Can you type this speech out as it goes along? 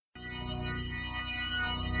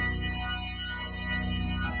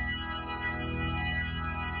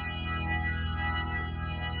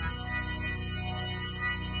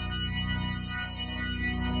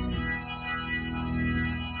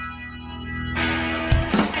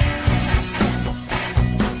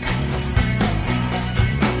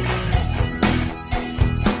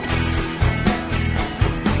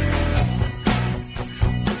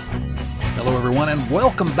everyone, and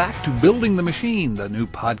welcome back to Building the Machine, the new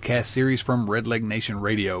podcast series from Red Leg Nation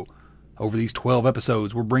Radio. Over these 12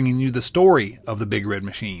 episodes, we're bringing you the story of the Big Red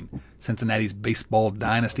Machine, Cincinnati's baseball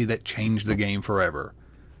dynasty that changed the game forever.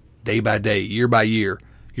 Day by day, year by year,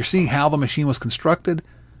 you're seeing how the machine was constructed,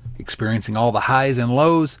 experiencing all the highs and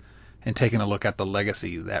lows, and taking a look at the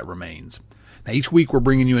legacy that remains. Now, each week we're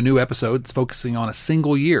bringing you a new episode that's focusing on a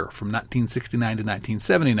single year from 1969 to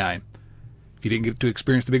 1979. If you didn't get to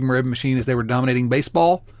experience the Big Red Machine as they were dominating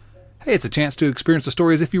baseball, hey, it's a chance to experience the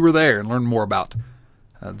story as if you were there and learn more about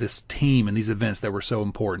this team and these events that were so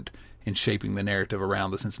important in shaping the narrative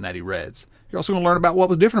around the Cincinnati Reds. You're also going to learn about what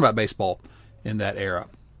was different about baseball in that era.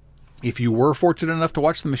 If you were fortunate enough to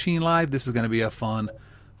watch the machine live, this is going to be a fun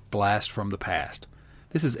blast from the past.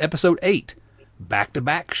 This is episode 8,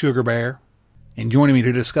 Back-to-Back Sugar Bear. And joining me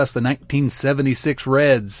to discuss the 1976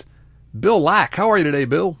 Reds, Bill Lack. How are you today,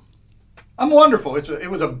 Bill? I'm wonderful. It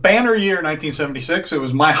was a banner year, 1976. It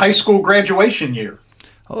was my high school graduation year.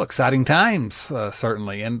 Oh, exciting times,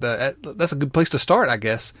 certainly. And that's a good place to start, I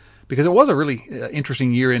guess, because it was a really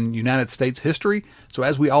interesting year in United States history. So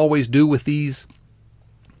as we always do with these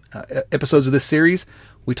episodes of this series,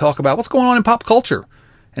 we talk about what's going on in pop culture.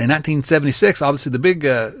 And in 1976, obviously the big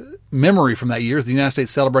memory from that year is the United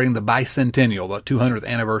States celebrating the bicentennial, the 200th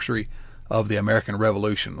anniversary of the American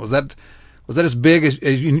Revolution. Was that as big as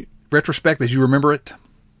you, retrospect as you remember it?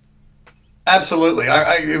 Absolutely.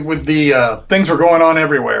 With the things were going on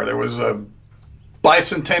everywhere. There was a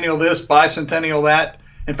bicentennial this, bicentennial that.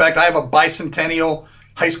 In fact, I have a bicentennial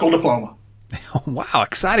high school diploma. Wow,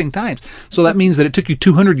 exciting times. So that means that it took you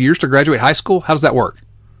 200 years to graduate high school? How does that work?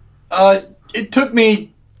 It took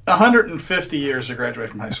me 150 years to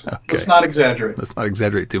graduate from high school. Okay. Let's not exaggerate. Let's not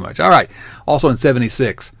exaggerate too much. All right. Also in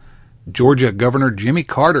 76, Georgia Governor Jimmy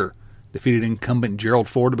Carter defeated incumbent Gerald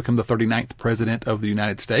Ford to become the 39th president of the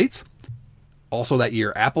United States. Also that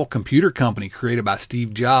year, Apple Computer Company, created by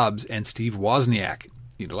Steve Jobs and Steve Wozniak.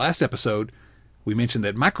 Last episode, we mentioned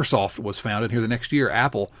that Microsoft was founded. Here the next year,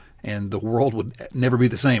 Apple, and the world would never be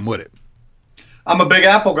the same, would it? I'm a big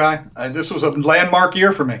Apple guy. This was a landmark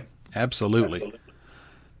year for me. Absolutely.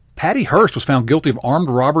 Patty Hearst was found guilty of armed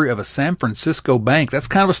robbery of a San Francisco bank. That's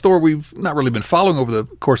kind of a story we've not really been following over the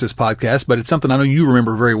course of this podcast, but it's something I know you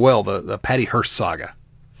remember very well, the Patty Hearst saga.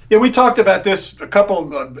 Yeah, we talked about this a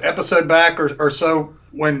couple of episodes back or so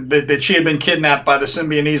when that she had been kidnapped by the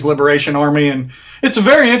Symbionese Liberation Army. And it's a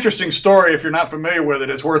very interesting story. If you're not familiar with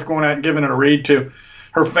it, it's worth going out and giving it a read to.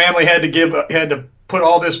 Her family had to put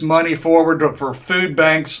all this money forward for food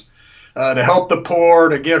banks to help the poor,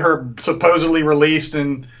 to get her supposedly released,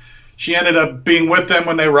 and she ended up being with them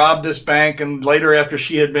when they robbed this bank, and later after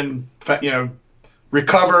she had been,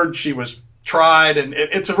 recovered, she was tried, and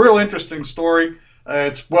it's a real interesting story.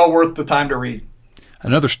 It's well worth the time to read.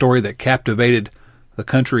 Another story that captivated the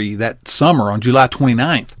country that summer on July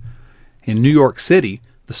 29th in New York City,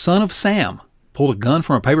 the son of Sam pulled a gun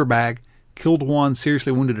from a paper bag, killed one,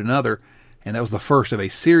 seriously wounded another, and that was the first of a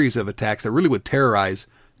series of attacks that really would terrorize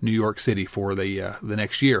New York City for the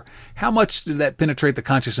next year. How much did that penetrate the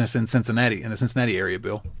consciousness in Cincinnati, in the Cincinnati area,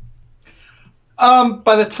 Bill?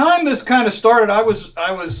 By the time this kind of started, I was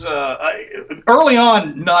early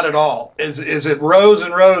on, not at all. As it rose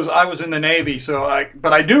and rose, I was in the Navy,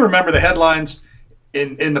 but I do remember the headlines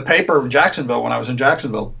in the paper in Jacksonville when I was in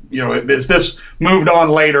Jacksonville. As this moved on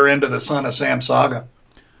later into the Son of Sam saga.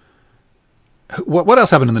 What else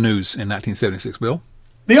happened in the news in 1976, Bill?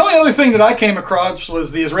 The only other thing that I came across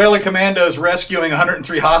was the Israeli commandos rescuing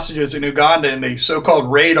 103 hostages in Uganda in the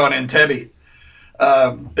so-called raid on Entebbe.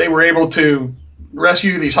 They were able to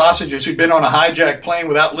rescue these hostages who'd been on a hijacked plane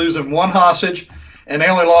without losing one hostage, and they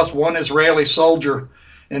only lost one Israeli soldier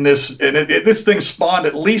in this. And this thing spawned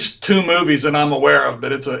at least 2 movies that I'm aware of,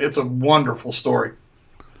 but it's a wonderful story.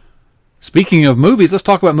 Speaking of movies, let's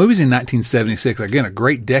talk about movies in 1976. Again, a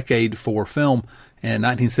great decade for film, and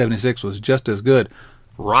 1976 was just as good.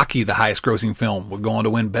 Rocky, the highest-grossing film, would go on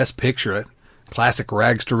to win Best Picture. A classic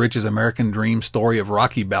rags-to-riches American dream story of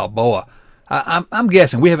Rocky Balboa. I'm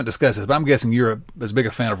guessing, we haven't discussed this, but I'm guessing you're as big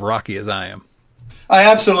a fan of Rocky as I am. I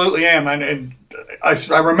absolutely am. And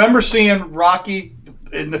I remember seeing Rocky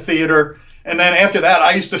in the theater, and then after that,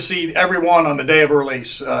 I used to see every one on the day of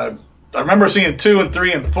release. I remember seeing 2 and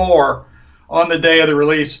 3 and 4 on the day of the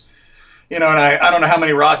release. And I don't know how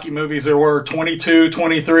many Rocky movies there were, 22,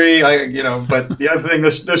 23, but the other thing,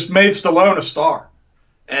 this made Stallone a star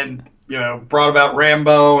and, brought about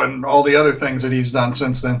Rambo and all the other things that he's done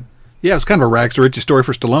since then. Yeah, it was kind of a rags to riches story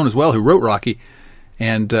for Stallone as well, who wrote Rocky.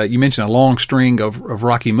 And you mentioned a long string of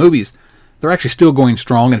Rocky movies. They're actually still going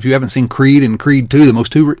strong. And if you haven't seen Creed and Creed 2,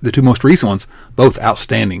 the two most recent ones, both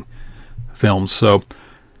outstanding films. So,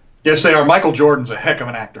 yes, they are. Michael Jordan's a heck of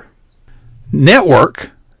an actor.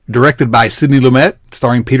 Network, directed by Sidney Lumet,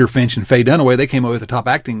 starring Peter Finch and Faye Dunaway. They came away with the top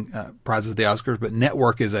acting prizes at the Oscars. But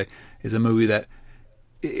Network is a movie that,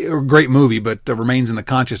 a great movie, but remains in the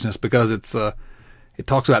consciousness because it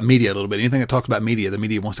talks about media a little bit. Anything that talks about media, the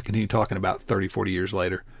media wants to continue talking about 30, 40 years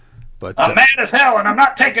later. But I'm mad as hell, and I'm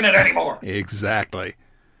not taking it anymore. Exactly.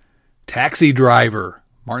 Taxi Driver,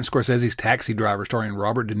 Martin Scorsese's Taxi Driver, starring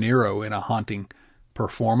Robert De Niro in a haunting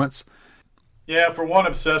performance. Yeah, for one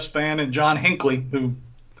obsessed fan, and John Hinckley, who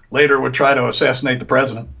later would try to assassinate the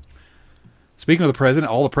president. Speaking of the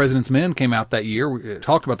president, All the President's Men came out that year. We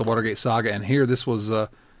talked about the Watergate saga, and here this was the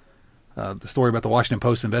story about the Washington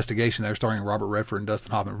Post investigation there, starring Robert Redford and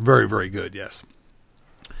Dustin Hoffman. Very, very good, yes.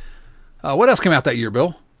 What else came out that year,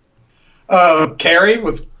 Bill? Carrie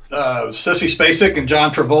with Sissy Spacek and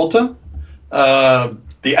John Travolta.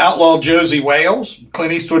 The Outlaw Josie Wales,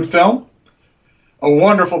 Clint Eastwood film. A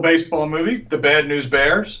wonderful baseball movie, The Bad News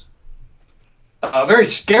Bears. A very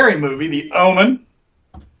scary movie, The Omen.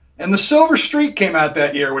 And The Silver Streak came out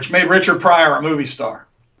that year, which made Richard Pryor a movie star.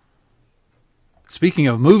 Speaking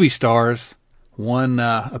of movie stars, one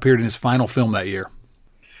appeared in his final film that year.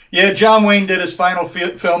 Yeah, John Wayne did his final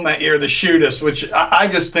film that year, The Shootist, which I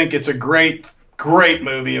just think it's a great, great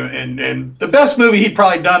movie and the best movie he'd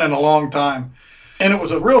probably done in a long time. And it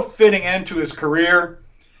was a real fitting end to his career.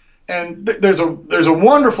 And there's a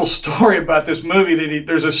wonderful story about this movie.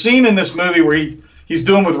 There's a scene in this movie where he's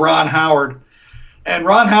doing with Ron Howard. And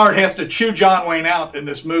Ron Howard has to chew John Wayne out in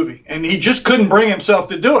this movie. And he just couldn't bring himself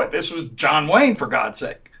to do it. This was John Wayne, for God's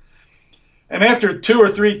sake. And after 2 or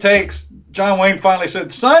 3 takes, John Wayne finally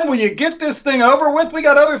said, "Son, will you get this thing over with? We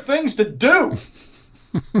got other things to do."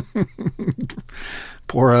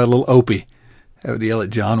 Poor little Opie. I would yell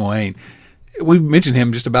at John Wayne. We mentioned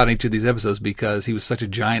him just about in each of these episodes because he was such a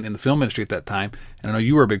giant in the film industry at that time. And I know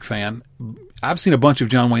you were a big fan. I've seen a bunch of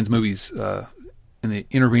John Wayne's movies in the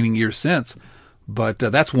intervening years since, but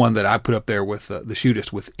that's one that I put up there with The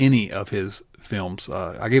Shootist with any of his films.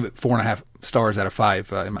 I gave it 4.5 stars out of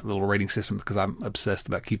 5 in my little rating system because I'm obsessed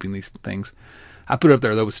about keeping these things. I put it up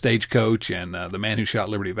there, though, with Stagecoach and The Man Who Shot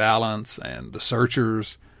Liberty Valance and The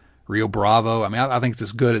Searchers, Rio Bravo. I mean, I think it's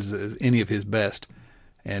as good as any of his best.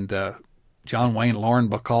 And John Wayne, Lauren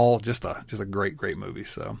Bacall, just a great, great movie.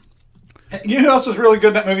 So, you know who else is really good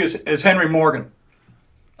in that movie is Henry Morgan.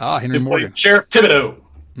 Ah, Henry Morgan. Sheriff Thibodeau.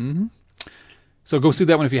 Mm-hmm. So go see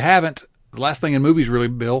that one if you haven't. The last thing in movies, really,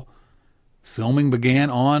 Bill, filming began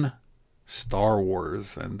on Star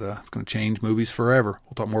Wars, and it's going to change movies forever.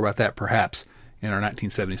 We'll talk more about that perhaps in our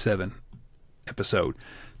 1977 episode.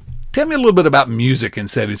 Tell me a little bit about music in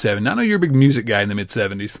 77. I know you're a big music guy in the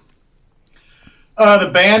mid-70s.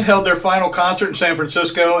 The band held their final concert in San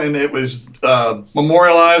Francisco, and it was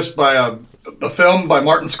memorialized by a film by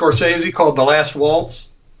Martin Scorsese called The Last Waltz.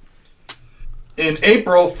 In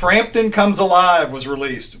April, Frampton Comes Alive was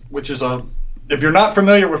released, which is if you're not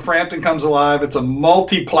familiar with Frampton Comes Alive, it's a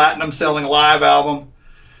multi-platinum selling live album.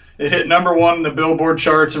 It hit #1 in the Billboard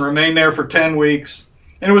charts and remained there for 10 weeks.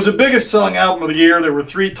 And it was the biggest selling album of the year. There were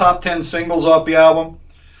 3 top 10 singles off the album.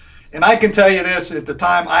 And I can tell you this, at the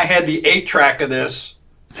time I had the 8-track of this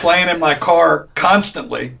playing in my car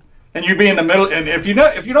constantly. And you'd be in the middle, and if you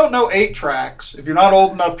don't know 8 tracks, if you're not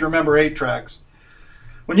old enough to remember 8 tracks,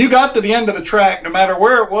 when you got to the end of the track, no matter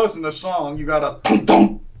where it was in the song, you got a thump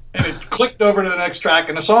thump, and it clicked over to the next track,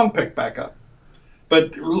 and the song picked back up.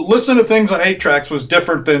 But listening to things on 8 tracks was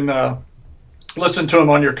different than listening to them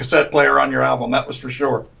on your cassette player on your album. That was for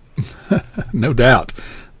sure. No doubt.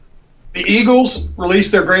 The Eagles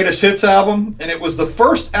released their greatest hits album, and it was the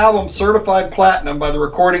first album certified platinum by the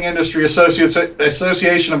Recording Industry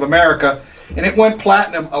Association of America, and it went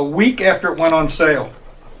platinum a week after it went on sale.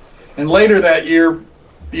 And later that year,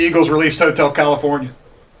 the Eagles released Hotel California.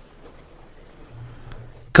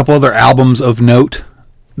 A couple other albums of note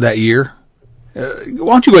that year. Why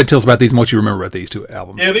don't you go ahead and tell us about these and what you remember about these 2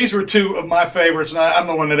 albums? Yeah, these were 2 of my favorites, and I'm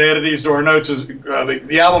the one that added these to our notes. Is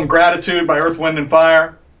the album Gratitude by Earth, Wind &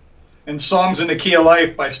 Fire and Songs in the Key of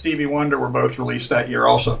Life by Stevie Wonder were both released that year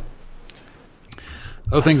also.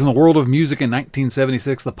 Other things in the world of music in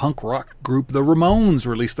 1976, the punk rock group The Ramones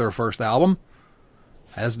released their first album,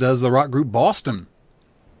 as does the rock group Boston.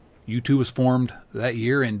 U2 was formed that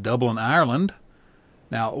year in Dublin, Ireland.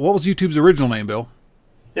 Now, what was U2's original name, Bill?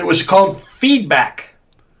 It was called Feedback.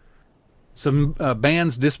 Some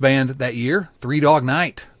bands disbanded that year. Three Dog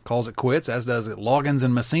Night calls it quits, as does Loggins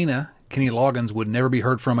and Messina. Kenny Loggins would never be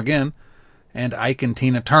heard from again. And Ike and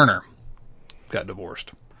Tina Turner got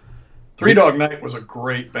divorced. Three Dog Night was a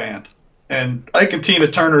great band. And Ike and Tina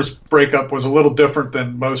Turner's breakup was a little different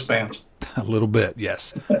than most bands. A little bit,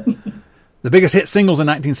 yes. The biggest hit singles in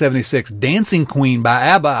 1976, Dancing Queen by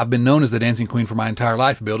ABBA. I've been known as the Dancing Queen for my entire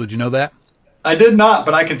life, Bill. Did you know that? I did not,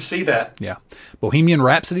 but I can see that. Yeah. Bohemian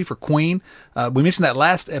Rhapsody for Queen. We mentioned that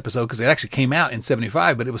last episode because it actually came out in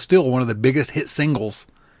 75, but it was still one of the biggest hit singles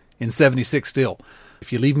in 76 still.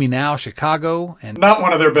 If You Leave Me Now, Chicago. And not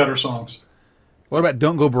one of their better songs. What about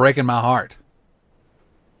Don't Go Breaking My Heart?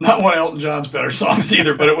 Not one of Elton John's better songs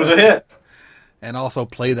either, but it was a hit. And also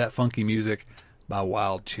Play That Funky Music by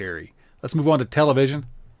Wild Cherry. Let's move on to television.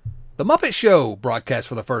 The Muppet Show broadcast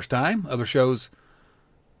for the first time. Other shows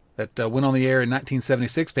that went on the air in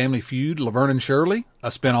 1976, Family Feud, Laverne and Shirley, a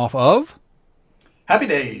spinoff of Happy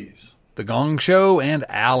Days, The Gong Show, and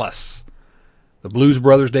Alice. The Blues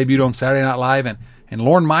Brothers debuted on Saturday Night Live, and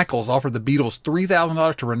Lorne Michaels offered the Beatles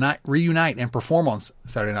 $3,000 to reunite and perform on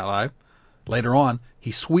Saturday Night Live. Later on,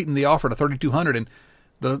 he sweetened the offer to $3,200, and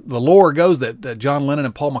the lore goes that John Lennon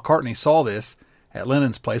and Paul McCartney saw this at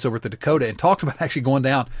Lennon's place over at the Dakota and talked about actually going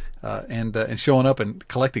down and showing up and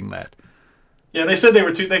collecting that. Yeah, they said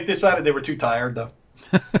they decided they were too tired, though.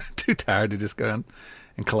 Too tired to just go down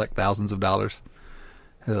and collect thousands of dollars.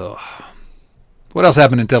 Ugh. What else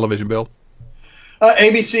happened in television, Bill?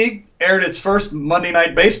 ABC aired its first Monday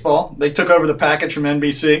Night Baseball. They took over the package from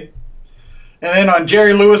NBC. And then on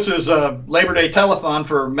Jerry Lewis's Labor Day telethon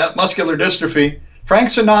for muscular dystrophy, Frank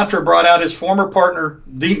Sinatra brought out his former partner,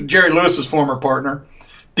 Jerry Lewis's former partner,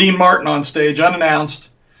 Dean Martin, on stage unannounced,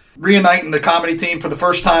 reuniting the comedy team for the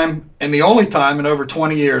first time and the only time in over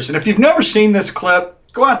 20 years. And if you've never seen this clip,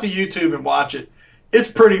 go out to YouTube and watch it.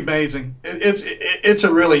 It's pretty amazing. It's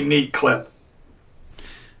a really neat clip.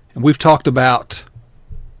 And we've talked about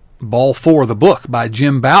Ball 4, the book by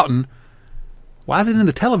Jim Bouton. Why is it in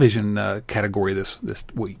the television category this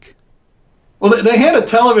week? Well, they had a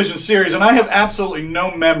television series, and I have absolutely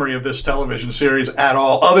no memory of this television series at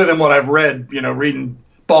all, other than what I've read, reading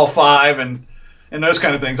Ball 5 and those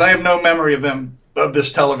kind of things. I have no memory of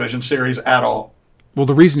this television series at all. Well,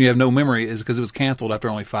 the reason you have no memory is because it was canceled after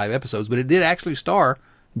only 5 episodes, but it did actually star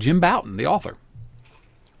Jim Bouton, the author.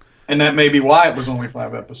 And that may be why it was only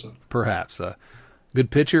 5 episodes. Perhaps.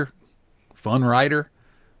 Good pitcher, fun writer,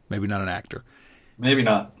 maybe not an actor. Maybe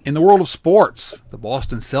not. In the world of sports, the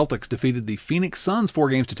Boston Celtics defeated the Phoenix Suns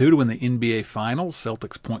 4-2 to win the NBA Finals.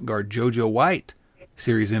 Celtics point guard JoJo White,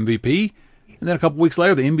 series MVP. And then a couple weeks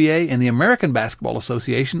later, the NBA and the American Basketball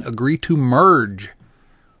Association agree to merge.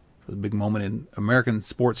 It was a big moment in American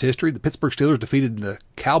sports history. The Pittsburgh Steelers defeated the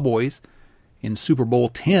Cowboys in Super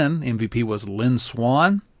Bowl X. MVP was Lynn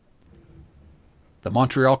Swann. The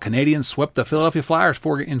Montreal Canadiens swept the Philadelphia Flyers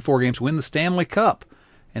in 4 games to win the Stanley Cup.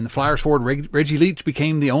 And the Flyers forward Reggie Leach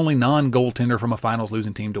became the only non-goaltender from a finals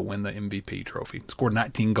losing team to win the MVP trophy. Scored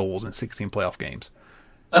 19 goals in 16 playoff games.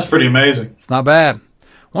 That's pretty amazing. It's not bad.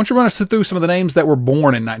 Why don't you run us through some of the names that were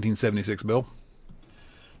born in 1976, Bill?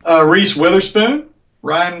 Reese Witherspoon,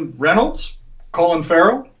 Ryan Reynolds, Colin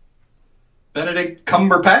Farrell, Benedict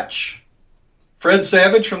Cumberbatch, Fred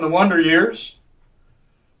Savage from the Wonder Years,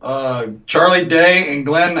 Charlie Day and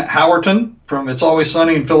Glenn Howerton from It's Always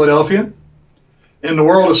Sunny in Philadelphia. In the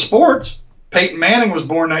world of sports, Peyton Manning was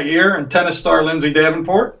born that year, and tennis star Lindsay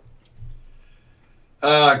Davenport.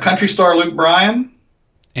 Country star Luke Bryan.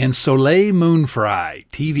 And Soleil Moonfry,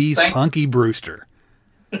 TV's Punky Brewster.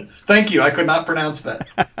 Thank you. I could not pronounce that.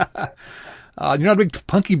 You're not a big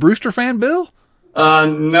Punky Brewster fan, Bill?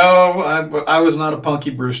 No, I was not a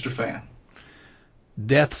Punky Brewster fan.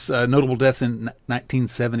 Notable deaths in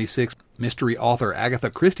 1976. Mystery author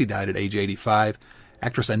Agatha Christie died at age 85.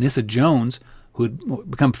 Actress Anissa Jones, who had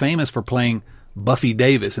become famous for playing Buffy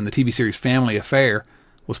Davis in the TV series Family Affair,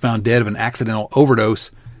 was found dead of an accidental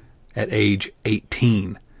overdose at age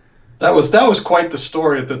 18. That was quite the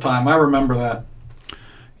story at the time. I remember that.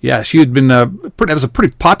 Yeah, she had been that was a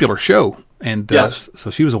pretty popular show, and yes. So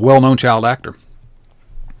she was a well-known child actor.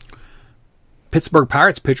 Pittsburgh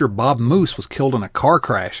Pirates pitcher Bob Moose was killed in a car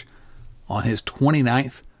crash on his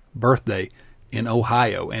 29th birthday in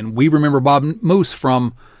Ohio, and we remember Bob Moose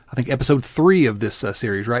from, I think, episode 3 of this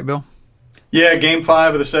series, right, Bill? Yeah, Game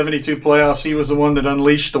 5 of the 72 playoffs. He was the one that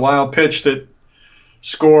unleashed the wild pitch that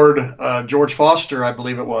scored George Foster, I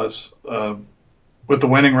believe it was, with the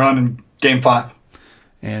winning run in Game 5.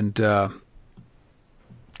 And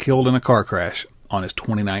killed in a car crash on his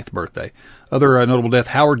 29th birthday. Other notable death,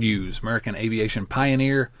 Howard Hughes, American aviation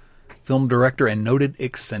pioneer, film director, and noted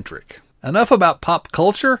eccentric. Enough about pop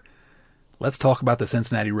culture. Let's talk about the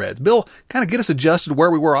Cincinnati Reds. Bill, kind of get us adjusted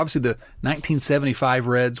where we were. Obviously, the 1975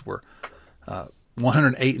 Reds were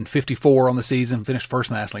 108-54 on the season, finished first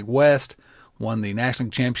in the National League West, won the National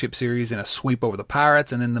League Championship Series in a sweep over the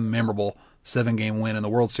Pirates, and then the memorable 7-game win in the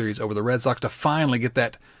World Series over the Red Sox to finally get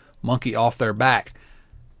that monkey off their back.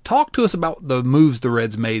 Talk to us about the moves the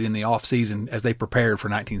Reds made in the offseason as they prepared for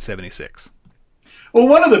 1976. Well,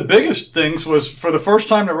 one of the biggest things was, for the first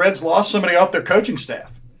time, the Reds lost somebody off their coaching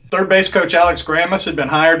staff. Third base coach Alex Grammas had been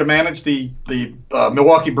hired to manage the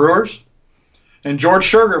Milwaukee Brewers, and George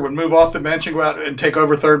Sugar would move off the bench and go out and take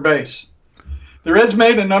over third base. The Reds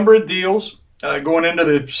made a number of deals going into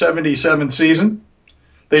the 77 season.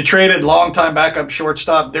 They traded longtime backup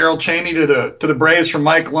shortstop Darrell Chaney to the Braves for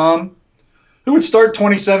Mike Lum, who would start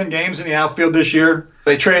 27 games in the outfield this year.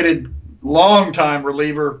 They traded longtime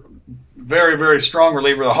reliever, very, very strong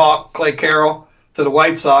reliever, the Hawk, Clay Carroll, to the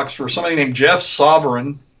White Sox for somebody named Jeff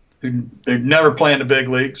Sovereign, who'd never play in the big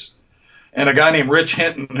leagues, and a guy named Rich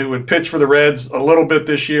Hinton, who would pitch for the Reds a little bit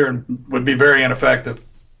this year and would be very ineffective.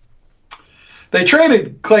 They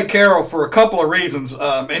traded Clay Carroll for a couple of reasons,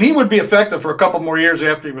 and he would be effective for a couple more years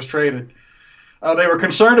after he was traded. They were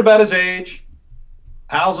concerned about his age.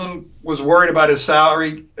 Howsam was worried about his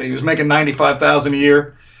salary. He was making $95,000 a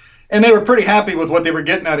year, and they were pretty happy with what they were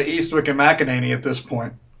getting out of Eastwick and McEnany at this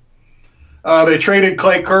point. They traded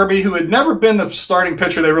Clay Kirby, who had never been the starting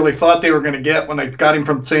pitcher they really thought they were going to get when they got him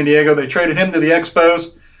from San Diego. They traded him to the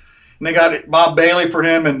Expos, and they got Bob Bailey for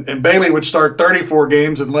him, and Bailey would start 34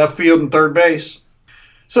 games in left field and third base.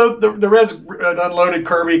 So the Reds unloaded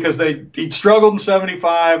Kirby because he'd struggled in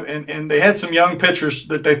 75, and they had some young pitchers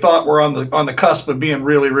that they thought were on the cusp of being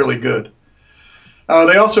really, really good.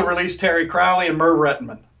 They also released Terry Crowley and Merv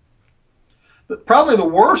Rettenman. Probably the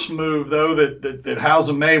worst move, though, that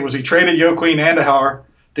Howsam made was he traded Joaquin Andujar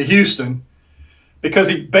to Houston because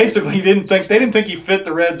they didn't think he fit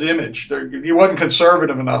the Reds' image. He wasn't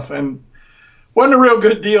conservative enough, and wasn't a real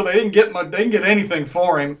good deal. They didn't get anything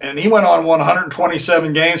for him, and he went on, won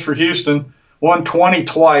 127 games for Houston, won 20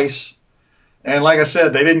 twice, and like I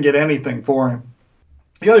said, they didn't get anything for him.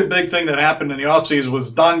 The other big thing that happened in the offseason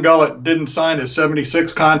was Don Gullett didn't sign his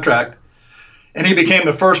 76 contract, and he became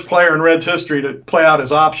the first player in Reds history to play out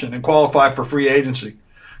his option and qualify for free agency.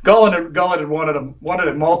 Gullett had wanted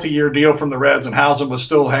a multi-year deal from the Reds, and Howsam was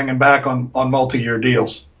still hanging back on multi-year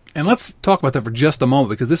deals. And let's talk about that for just a moment,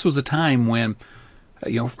 because this was a time when,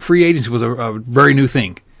 free agency was a very new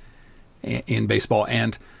thing in baseball,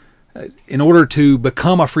 and in order to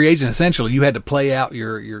become a free agent, essentially, you had to play out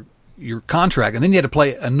your contract, and then you had to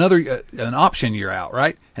play an option year out,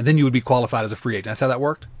 right? And then you would be qualified as a free agent. That's how that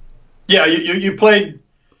worked? Yeah, you played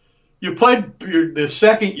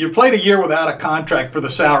a year without a contract for the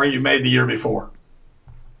salary you made the year before.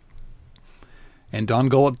 And Don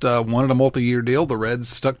Gullett wanted a multi-year deal. The Reds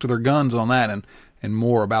stuck to their guns on that, and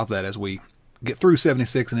more about that as we get through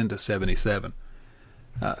 76 and into 77.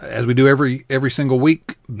 As we do every single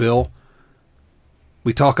week, Bill,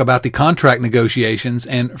 we talk about the contract negotiations,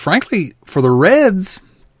 and frankly, for the Reds,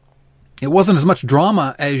 it wasn't as much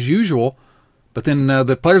drama as usual, but then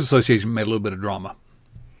the Players Association made a little bit of drama.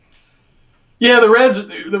 Yeah,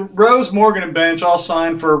 the Rose, Morgan, and Bench all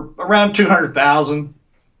signed for around $200,000.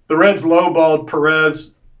 The Reds lowballed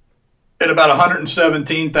Perez at about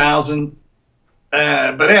 $117,000,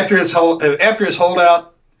 but after his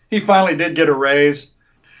holdout, he finally did get a raise.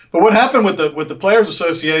 But what happened with the Players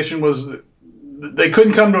Association was they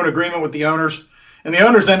couldn't come to an agreement with the owners, and the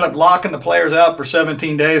owners ended up locking the players out for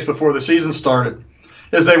 17 days before the season started,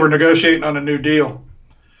 as they were negotiating on a new deal.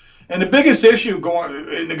 And the biggest issue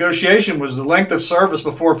in negotiation was the length of service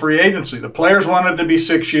before free agency. The players wanted to be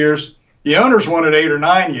 6 years. The owners wanted 8 or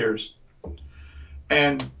 9 years,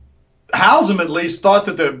 and Howsam at least thought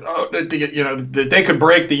that they could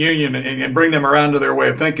break the union and bring them around to their way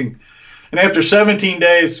of thinking. And after 17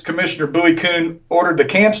 days, Commissioner Bowie Kuhn ordered the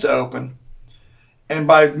camps to open, and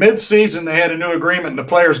by mid-season they had a new agreement, and the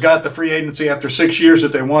players got the free agency after 6 years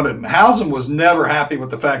that they wanted. And Howsam was never happy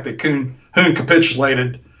with the fact that Kuhn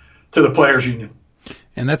capitulated to the players' union.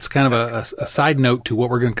 And that's kind of a side note to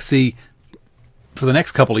what we're going to see for the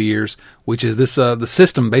next couple of years, which is this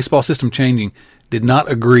the baseball system changing did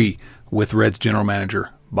not agree with Reds general manager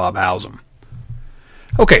Bob Howsam.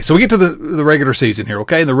 Okay, so we get to the regular season here,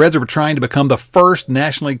 okay? The Reds are trying to become the first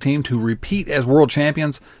National League team to repeat as world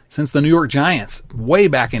champions since the New York Giants way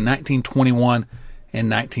back in 1921 and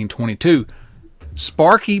 1922.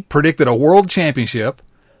 Sparky predicted a world championship,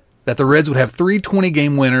 that the Reds would have 3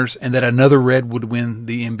 20-game winners, and that another Red would win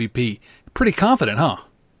the MVP. Pretty confident, huh?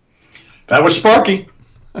 That was Sparky.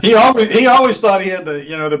 He always thought he had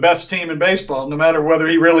the best team in baseball, no matter whether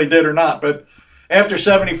he really did or not. But after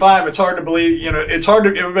 75, it's hard to believe. It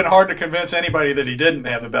would have been hard to convince anybody that he didn't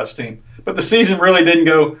have the best team. But the season really didn't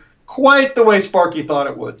go quite the way Sparky thought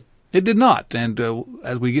it would. It did not. And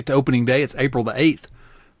as we get to opening day, it's April the 8th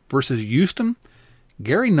versus Houston,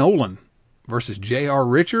 Gary Nolan versus J.R.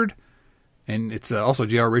 Richard, and it's also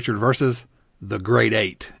J.R. Richard versus the Great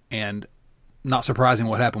Eight. And not surprising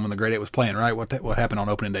what happened when the Great Eight was playing, right? What happened on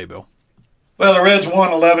opening day, Bill? Well, the Reds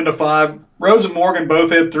won 11-5. Rose and Morgan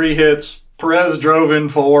both hit 3 hits. Perez drove in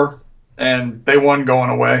 4, and they won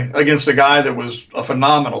going away against a guy that was a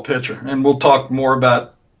phenomenal pitcher. And we'll talk more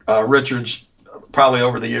about Richards probably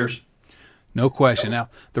over the years. No question. Now,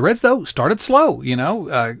 the Reds, though, started slow,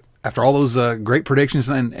 after all those great predictions,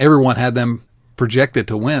 and everyone had them projected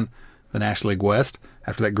to win the National League West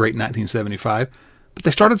after that great 1975. But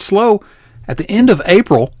they started slow. At the end of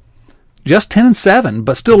April, just 10-7,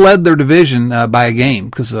 but still led their division by a game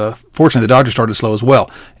because, fortunately, the Dodgers started slow as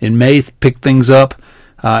well. In May, picked things up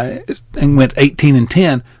and went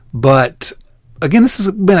 18-10. But, again, this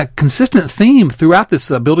has been a consistent theme throughout this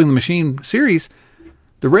Building the Machine series.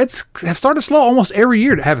 The Reds have started slow almost every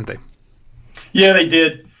year, haven't they? Yeah, they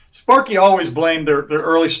did. Sparky always blamed their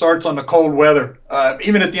early starts on the cold weather.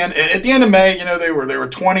 Even at the end of May, they were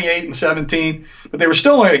 28-17, but they were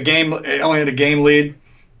still only in a game lead.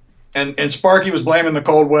 And Sparky was blaming the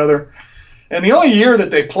cold weather. And the only year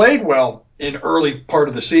that they played well in early part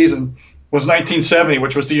of the season was 1970,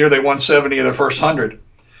 which was the year they won 70 of their first 100.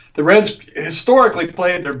 The Reds historically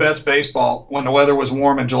played their best baseball when the weather was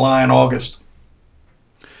warm in July and August.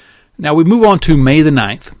 Now we move on to May the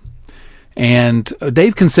 9th. And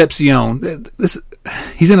Dave Concepcion,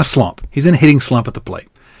 he's in a slump. He's in a hitting slump at the plate.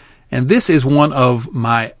 And this is one of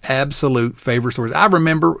my absolute favorite stories. I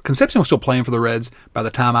remember Concepcion was still playing for the Reds by the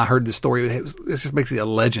time I heard this story. It's just basically a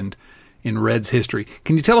legend in Reds history.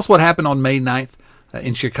 Can you tell us what happened on May 9th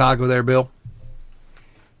in Chicago there, Bill?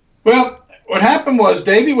 Well, what happened was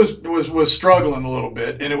Davey was struggling a little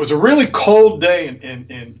bit, and it was a really cold day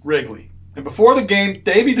in Wrigley. And before the game,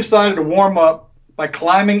 Davey decided to warm up by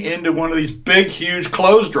climbing into one of these big, huge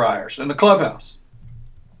clothes dryers in the clubhouse.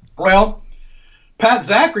 Well, Pat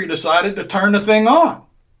Zachary decided to turn the thing on.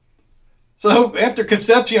 So after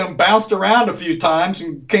Concepcion bounced around a few times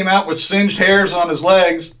and came out with singed hairs on his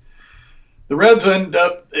legs, the Reds ended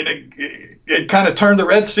up, it kind of turned the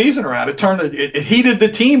Reds season around. It heated the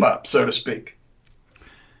team up, so to speak.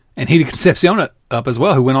 And heated Concepcion up as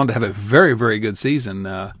well, who went on to have a very, very good season,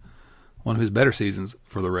 one of his better seasons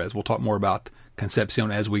for the Reds. We'll talk more about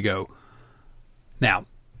Concepcion as we go. Now,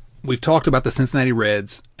 we've talked about the Cincinnati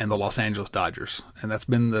Reds and the Los Angeles Dodgers, and that's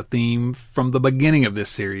been the theme from the beginning of this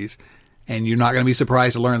series, and you're not going to be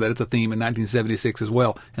surprised to learn that it's a theme in 1976 as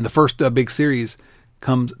well. And the first big series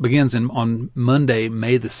begins on Monday,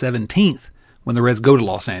 May the 17th, when the Reds go to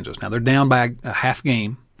Los Angeles. Now, they're down by a half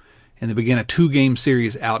game, and they begin a 2-game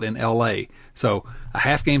series out in L.A. So a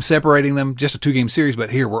half game separating them, just a 2-game series, but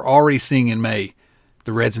here we're already seeing in May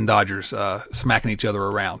the Reds and Dodgers smacking each other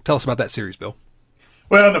around. Tell us about that series, Bill.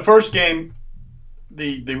 Well, in the first game,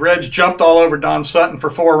 the Reds jumped all over Don Sutton for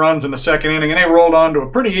 4 runs in the second inning, and they rolled on to a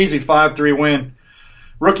pretty easy 5-3 win.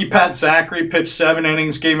 Rookie Pat Zachary pitched 7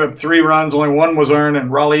 innings, gave up 3 runs, only 1 was earned,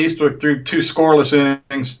 and Raleigh Eastwood threw 2 scoreless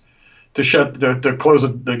innings to close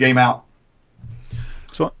the game out.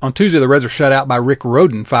 So on Tuesday, the Reds are shut out by Rick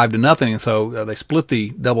Rhoden 5-0, and so they split the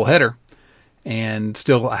doubleheader and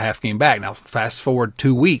still a half game back. Now, fast forward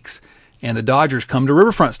 2 weeks, and the Dodgers come to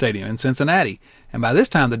Riverfront Stadium in Cincinnati. And by this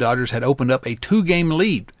time, the Dodgers had opened up a 2-game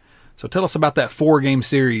lead. So tell us about that 4-game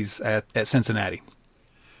series at Cincinnati.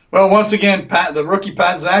 Well, once again, the rookie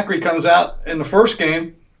Pat Zachary comes out in the first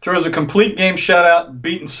game, throws a complete game shutout,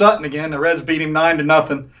 beating Sutton again. The Reds beat him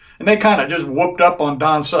 9-0. And they kind of just whooped up on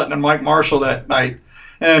Don Sutton and Mike Marshall that night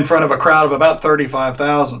in front of a crowd of about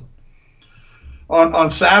 35,000. On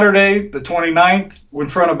Saturday, the 29th, in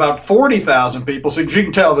front of about 40,000 people. So you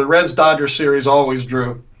can tell the Reds-Dodgers series always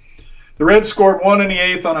drew. The Reds scored 1 in the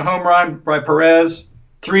 8th on a home run by Perez,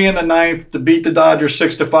 3 in the 9th to beat the Dodgers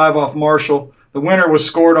 6-5 off Marshall. The winner was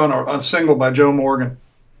scored on a single by Joe Morgan.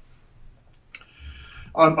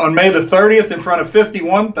 On May the 30th, in front of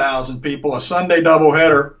 51,000 people, a Sunday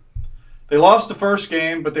doubleheader. They lost the first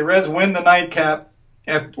game, but the Reds win the nightcap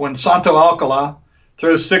when Santo Alcala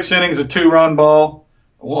throws 6 innings, a 2-run ball.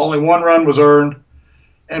 Only 1 run was earned.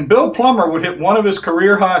 And Bill Plummer would hit one of his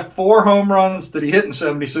career-high 4 home runs that he hit in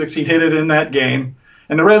 76. He'd hit it in that game.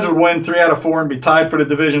 And the Reds would win 3 out of 4 and be tied for the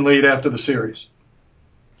division lead after the series.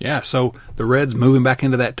 Yeah, so the Reds moving back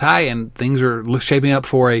into that tie, and things are shaping up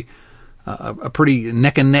for a pretty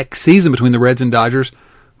neck-and-neck season between the Reds and Dodgers.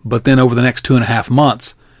 But then over the next 2.5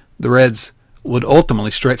 months, the Reds would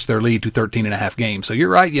ultimately stretch their lead to 13.5 games. So you're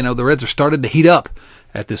right, the Reds are starting to heat up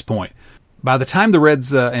at this point. By the time the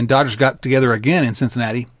Reds and Dodgers got together again in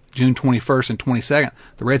Cincinnati, June 21st and 22nd,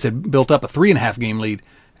 the Reds had built up a 3.5 game lead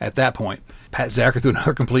at that point. Pat Zachary threw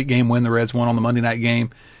another complete game win. The Reds won on the Monday night game.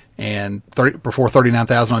 And before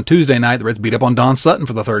 39,000 on Tuesday night, the Reds beat up on Don Sutton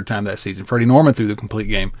for the third time that season. Freddie Norman threw the complete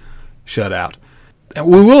game shutout. And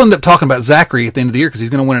we will end up talking about Zachary at the end of the year because he's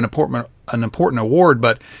going to win an important award.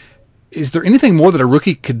 But is there anything more that a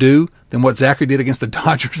rookie could do than what Zachary did against the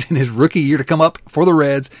Dodgers in his rookie year to come up for the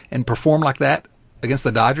Reds and perform like that against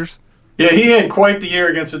the Dodgers? Yeah, he had quite the year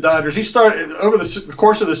against the Dodgers. He started over the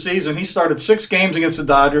course of the season. He started 6 games against the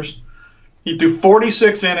Dodgers. He threw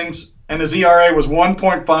 46 innings, and his ERA was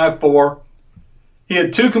 1.54. He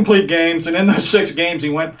had 2 complete games, and in those 6 games, he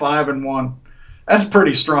went 5-1. That's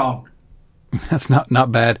pretty strong. That's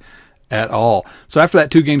not bad at all. So after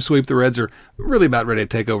that 2-game sweep, the Reds are really about ready to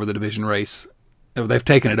take over the division race. They've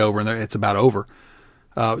taken it over, and it's about over.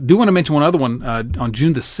 Do want to mention one other one. On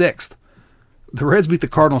June the 6th, the Reds beat the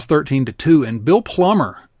Cardinals 13-2, and Bill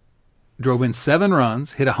Plummer drove in 7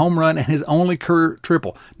 runs, hit a home run, and his only career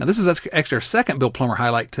triple. Now, this is actually our second Bill Plummer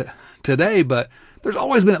highlight today, but there's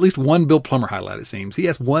always been at least one Bill Plummer highlight, it seems. He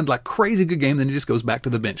has one crazy good game, then he just goes back to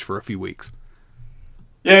the bench for a few weeks.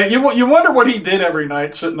 Yeah, you wonder what he did every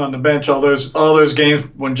night sitting on the bench all those games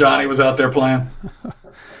when Johnny was out there playing.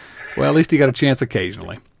 Well, at least he got a chance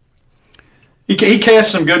occasionally. He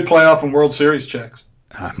cashed some good playoff and World Series checks.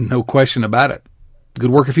 No question about it.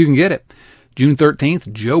 Good work if you can get it. June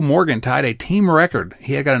 13th, Joe Morgan tied a team record.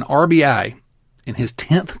 He had got an RBI in his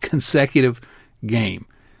 10th consecutive game.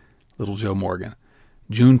 Little Joe Morgan.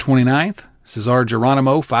 June 29th, Cesar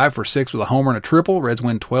Geronimo, 5 for 6 with a homer and a triple. Reds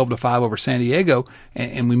win 12-5 over San Diego.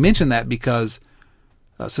 And we mentioned that because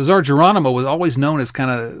Cesar Geronimo was always known as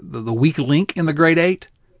kind of the weak link in the Great 8.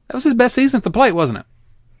 That was his best season at the plate, wasn't it?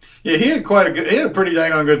 Yeah, he had a pretty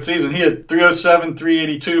dang on good season. He had 307,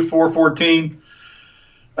 382, 414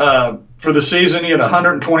 for the season. He had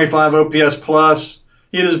 125 OPS plus.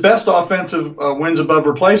 He had his best offensive wins above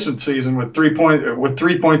replacement season with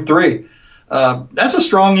 3.3. That's a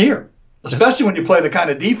strong year, especially when you play the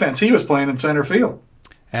kind of defense he was playing in center field.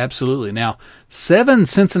 Absolutely. Now, 7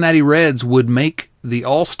 Cincinnati Reds would make the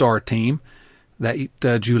All-Star team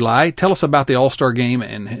that July. Tell us about the All-Star game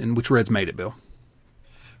and which Reds made it, Bill.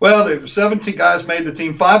 Well, the 17 guys made the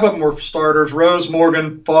team. 5 of them were starters. Rose,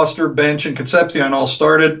 Morgan, Foster, Bench, and Concepcion all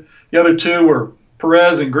started. The other 2 were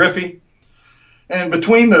Perez and Griffey. And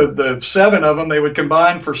between the 7 of them, they would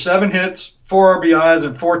combine for 7 hits, 4 RBIs,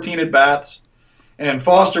 and 14 at-bats. And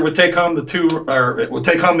Foster would take home the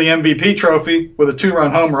MVP trophy with a 2-run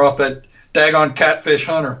homer off that daggone catfish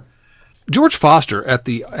Hunter. George Foster at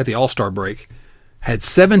the All-Star break had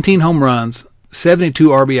 17 home runs, 72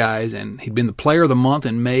 RBIs, and he'd been the player of the month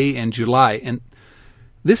in May and July. And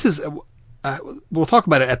this is, we'll talk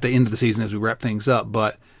about it at the end of the season as we wrap things up,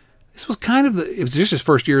 but this was it was just his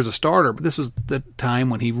first year as a starter, but this was the time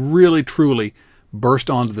when he really, truly burst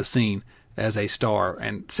onto the scene as a star.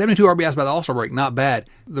 And 72 RBIs by the All-Star break, not bad.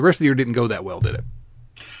 The rest of the year didn't go that well, did it?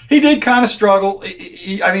 He did kind of struggle.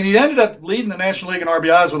 He ended up leading the National League in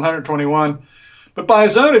RBIs with 121. But by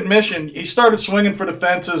his own admission, he started swinging for the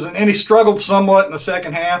fences, and he struggled somewhat in the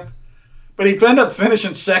second half. But he'd end up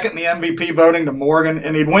finishing second in the MVP voting to Morgan,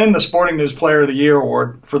 and he'd win the Sporting News Player of the Year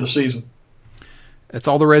award for the season. That's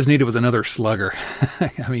all the Reds needed was another slugger.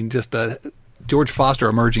 Just George Foster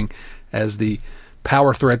emerging as the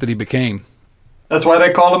power threat that he became. That's why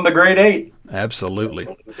they call him the Great 8.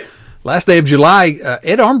 Absolutely. Last day of July,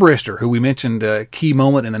 Ed Armbrister, who we mentioned a key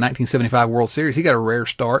moment in the 1975 World Series, he got a rare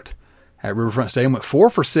start at Riverfront Stadium, went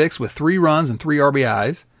 4 for 6 with 3 runs and 3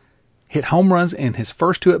 RBIs, hit home runs in his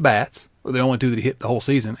first 2 at-bats, the only 2 that he hit the whole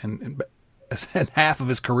season, and half of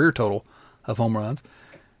his career total of home runs,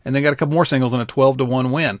 and then got a couple more singles and a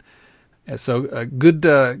 12-1 win. And so a good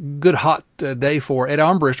hot day for Ed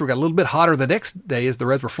Armbrister. We got a little bit hotter the next day as the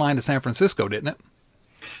Reds were flying to San Francisco, didn't it?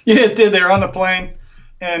 Yeah, it did. They were on the plane,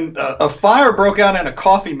 and a fire broke out in a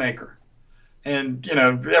coffee maker. And,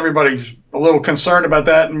 everybody's a little concerned about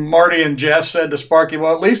that. And Marty and Jess said to Sparky,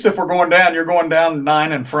 well, at least if we're going down, you're going down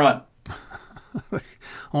 9 in front.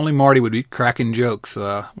 Only Marty would be cracking jokes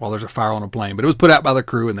while there's a fire on a plane. But it was put out by the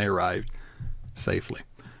crew, and they arrived safely.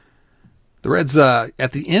 The Reds,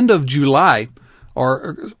 at the end of July,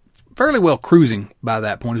 are fairly well cruising by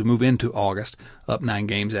that point as we move into August, up 9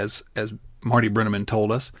 games, as Marty Brenneman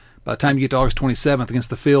told us. By the time you get to August 27th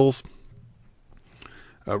against the Phils,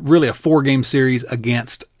 really a 4-game series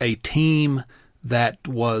against a team that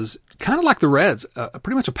was kind of like the Reds,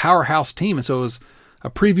 pretty much a powerhouse team. And so it was a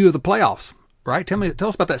preview of the playoffs, right? Tell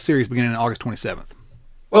us about that series beginning on August 27th.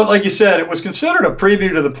 Well, like you said, it was considered a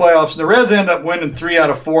preview to the playoffs. The Reds ended up winning 3 out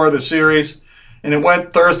of 4 of the series, and it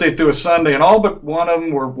went Thursday through a Sunday, and all but one of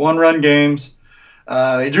them were 1-run games.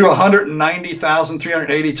 They drew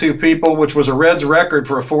 190,382 people, which was a Reds record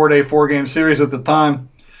for a 4-day, 4-game series at the time.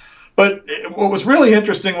 But what was really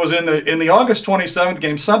interesting was in the August 27th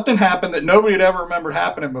game, something happened that nobody had ever remembered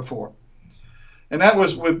happening before. And that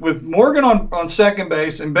was with Morgan on second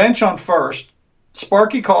base and Bench on first,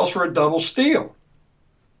 Sparky calls for a double steal.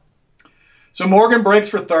 So Morgan breaks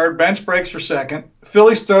for third, Bench breaks for second.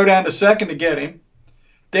 Phillies throw down to second to get him.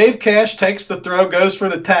 Dave Cash takes the throw, goes for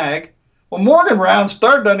the tag. Well, Morgan rounds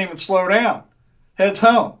third, doesn't even slow down. Heads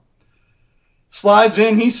home. Slides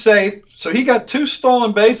in, he's safe. So he got 2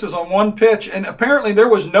 stolen bases on 1 pitch, and apparently there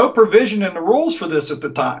was no provision in the rules for this at the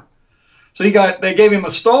time. So they gave him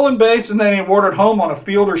a stolen base, and then he awarded home on a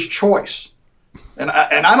fielder's choice. And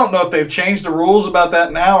I don't know if they've changed the rules about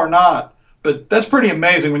that now or not, but that's pretty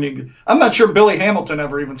amazing. I'm not sure Billy Hamilton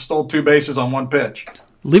ever even stole 2 bases on 1 pitch.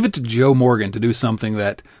 Leave it to Joe Morgan to do something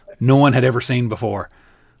that no one had ever seen before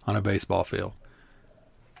on a baseball field.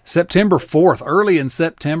 September 4th, early in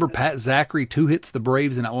September, Pat Zachary 2 hits the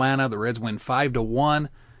Braves in Atlanta. The Reds win 5-1.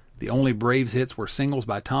 The only Braves hits were singles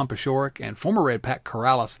by Tom Paciorek and former Red Pat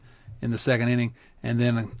Corrales in the second inning. And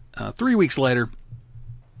then 3 weeks later,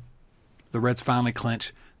 the Reds finally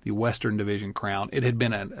clinch the Western Division crown. It had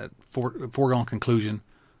been a foregone conclusion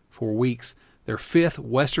for weeks. Their 5th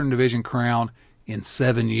Western Division crown in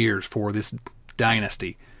 7 years for this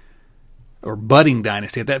dynasty, or budding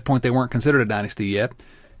dynasty. At that point, they weren't considered a dynasty yet.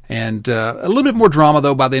 And a little bit more drama,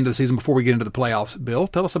 though, by the end of the season before we get into the playoffs. Bill,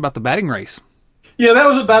 tell us about the batting race. Yeah, that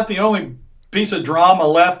was about the only piece of drama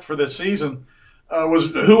left for this season, was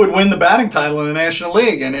who would win the batting title in the National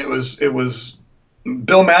League. And it was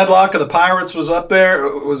Bill Madlock of the Pirates was up there,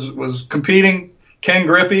 was competing. Ken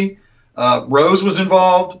Griffey, Rose was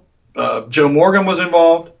involved. Joe Morgan was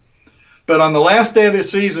involved. But on the last day of the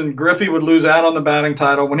season, Griffey would lose out on the batting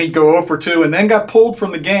title when he'd go 0 for 2 and then got pulled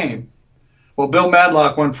from the game. Well, Bill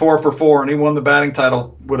Madlock went 4 for 4, and he won the batting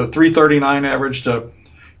title with a .339 average to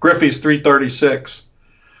Griffey's .336.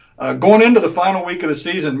 Going into the final week of the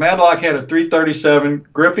season, Madlock had a .337,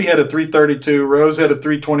 Griffey had a .332, Rose had a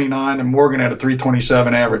 .329, and Morgan had a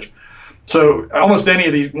 .327 average. So almost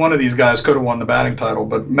one of these guys could have won the batting title,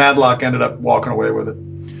 but Madlock ended up walking away with it.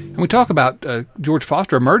 And we talk about George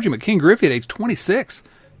Foster emerging, but King Griffey at age 26,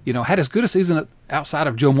 had as good a season outside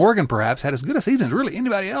of Joe Morgan, perhaps, had as good a season as really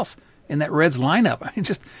anybody else in that Reds lineup. I mean,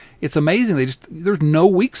 it's amazing. There's no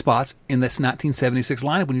weak spots in this 1976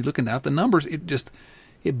 lineup. When you're looking at the numbers, it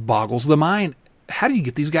boggles the mind. How do you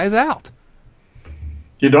get these guys out?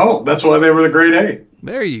 You don't. That's why they were the Great Eight.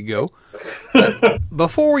 There you go.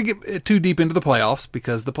 Before we get too deep into the playoffs,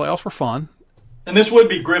 because the playoffs were fun. And this would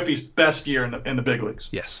be Griffey's best year in the big leagues.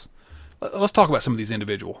 Yes. Let's talk about some of these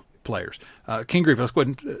individual players. King Griffey, let's go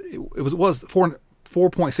ahead and, it was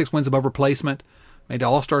 4.6 wins above replacement. Made the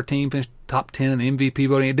All-Star team, finished top 10 in the MVP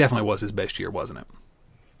voting. It definitely was his best year, wasn't it?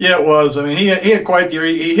 Yeah, it was. I mean, he had quite the year.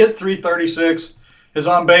 He hit .336. His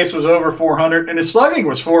on-base was over 400, and his slugging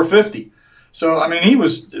was .450. So, I mean,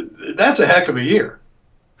 that's a heck of a year.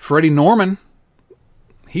 Freddie Norman,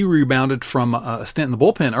 he rebounded from a stint in the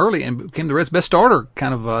bullpen early and became the Reds' best starter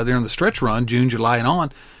kind of during the stretch run, June, July, and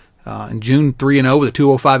on. In June, 3-0 with a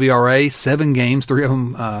 2.05 ERA, 7 games, 3 of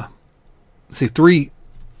them, 3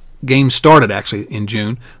 games started actually in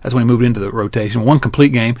June. That's when he moved into the rotation. 1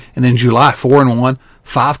 complete game, and then July 4-1,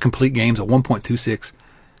 5 complete games, a 1.26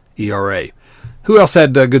 ERA. Who else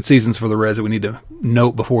had good seasons for the Reds that we need to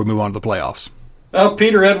note before we move on to the playoffs? Well,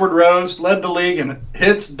 Peter Edward Rose led the league in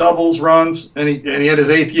hits, doubles, runs, and he had his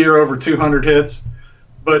 8th year over 200 hits.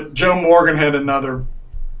 But Joe Morgan had another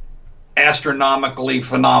astronomically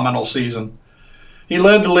phenomenal season. He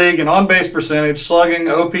led the league in on-base percentage, slugging,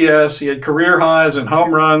 OPS. He had career highs in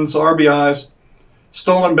home runs, RBIs,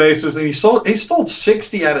 stolen bases, and he stole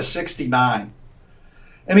 60 out of 69.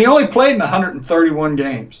 And he only played in 131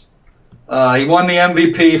 games. He won the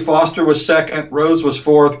MVP. Foster was 2nd. Rose was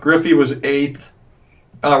 4th. Griffey was 8th.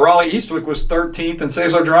 Raleigh Eastwick was 13th, and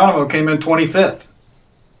Cesar Geronimo came in 25th.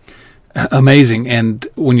 Amazing. And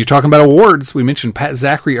when you're talking about awards, we mentioned Pat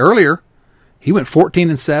Zachary earlier. He went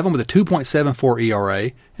 14-7 with a 2.74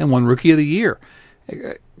 ERA and won Rookie of the Year.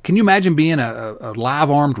 Can you imagine being a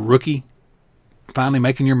live-armed rookie, finally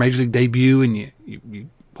making your Major League debut, and you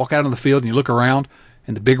walk out on the field and you look around,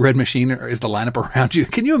 and the Big Red Machine is the lineup around you?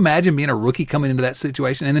 Can you imagine being a rookie coming into that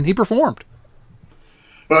situation? And then he performed.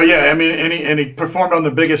 Well, yeah, I mean, and he performed on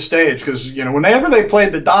the biggest stage because, whenever they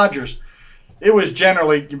played the Dodgers, it was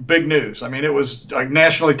generally big news. I mean, it was like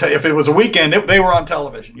nationally. If it was a weekend, they were on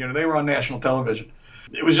television. They were on national television.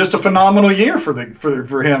 It was just a phenomenal year for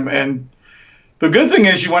him. And The good thing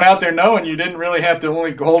is you went out there knowing you didn't really have to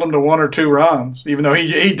only hold him to 1 or 2 runs, even though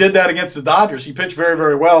he did that against the Dodgers. He pitched very,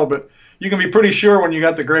 very well, but you can be pretty sure when you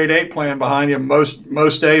got the grade 8 plan behind you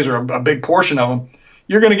most days, or a big portion of them,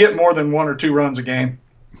 you're going to get more than 1 or 2 runs a game.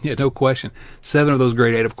 Yeah, no question. 7 of those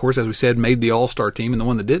grade 8, of course, as we said, made the All-Star team, and the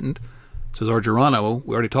one that didn't, Cesar Geronimo,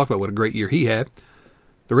 we already talked about what a great year he had.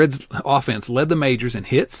 The Reds' offense led the majors in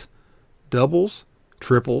hits, doubles,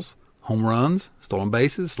 triples, home runs, stolen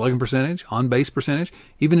bases, slugging percentage, on-base percentage,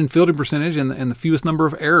 even in fielding percentage, and the fewest number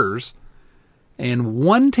of errors. And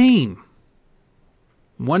one team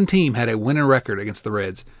had a winning record against the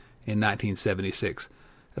Reds in 1976.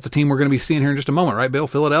 That's a team we're going to be seeing here in just a moment, right, Bill?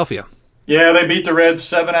 Philadelphia. Yeah, they beat the Reds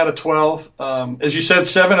 7 out of 12. As you said,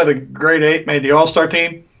 7 of the grade 8 made the All-Star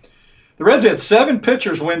team. The Reds had 7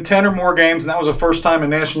 pitchers win 10 or more games, and that was the first time in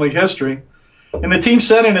National League history. And the team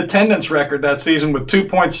set an attendance record that season with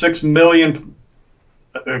 2.6 million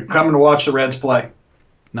coming to watch the Reds play.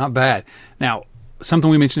 Not bad. Now, something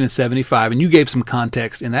we mentioned in 75, and you gave some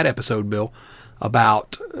context in that episode, Bill,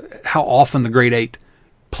 about how often the grade 8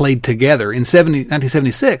 played together. In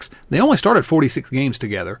 1976, they only started 46 games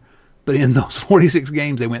together, but in those 46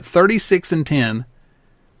 games, they went 36-10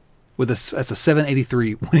 that's a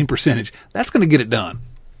 783 winning percentage. That's going to get it done.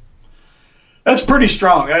 That's pretty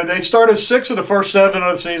strong. They started 6 of the first 7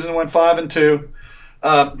 of the season, went 5-2,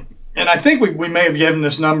 and I think we may have given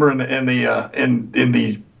this number in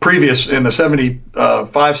the previous, in the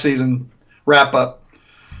 75 season wrap up.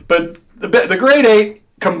 But the grade 8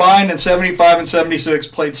 combined in 75 and 76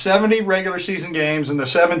 played 70 regular season games and the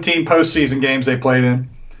 17 postseason games they played in. And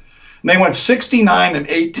they went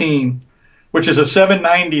 69-18, which is a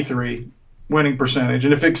 793 winning percentage.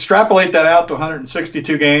 And if you extrapolate that out to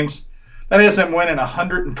 162 games, that is them winning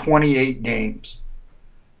 128 games.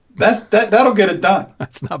 That'll get it done.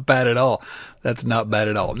 That's not bad at all.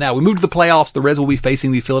 Now, we move to the playoffs. The Reds will be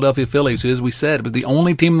facing the Philadelphia Phillies, who, as we said, was the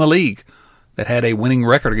only team in the league that had a winning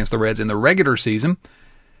record against the Reds in the regular season.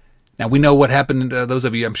 Now, we know what happened. Those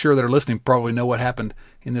of you, I'm sure, that are listening probably know what happened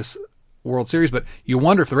in this World Series, but you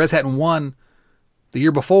wonder if the Reds hadn't won the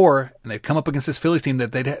year before, and they'd come up against this Phillies team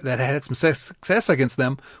that had some success against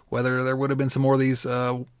them, whether there would have been some more of these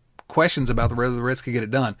questions about whether the Reds could get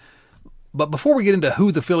it done. But before we get into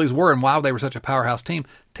who the Phillies were and why they were such a powerhouse team,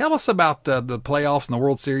 tell us about the playoffs and the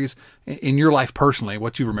World Series in your life personally,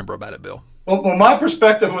 what you remember about it, Bill. Well, my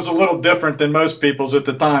perspective was a little different than most people's at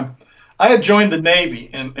the time. I had joined the Navy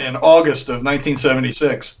in August of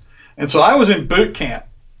 1976, and so I was in boot camp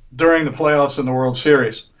during the playoffs and the World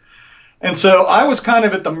Series. And so I was kind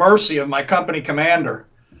of at the mercy of my company commander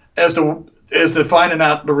as to finding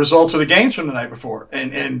out the results of the games from the night before.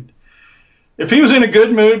 And if he was in a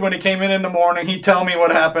good mood when he came in the morning, he'd tell me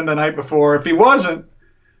what happened the night before. If he wasn't,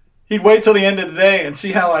 he'd wait till the end of the day and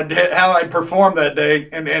see how I'd performed that day.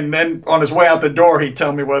 And then on his way out the door, he'd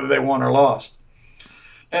tell me whether they won or lost.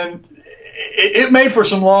 And it made for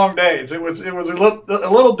some long days. It was a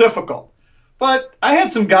little difficult. But I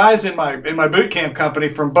had some guys in my boot camp company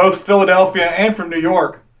from both Philadelphia and from New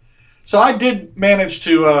York, so I did manage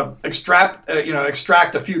to extract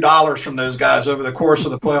a few dollars from those guys over the course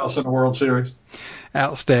of the playoffs and the World Series.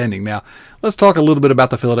 Outstanding. Now let's talk a little bit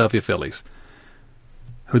about the Philadelphia Phillies,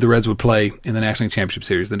 who the Reds would play in the National League Championship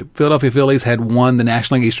Series. The Philadelphia Phillies had won the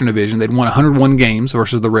National League Eastern Division. They'd won 101 games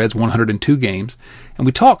versus the Reds 102 games. And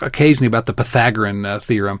we talk occasionally about the Pythagorean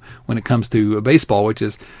theorem when it comes to baseball, which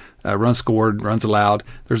is runs scored, runs allowed.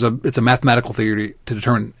 It's a mathematical theory to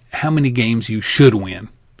determine how many games you should win,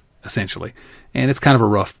 essentially. And it's kind of a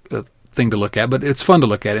rough thing to look at, but it's fun to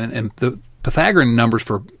look at. And the Pythagorean numbers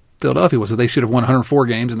for Philadelphia was that they should have won 104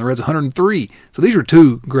 games and the Reds 103. So these were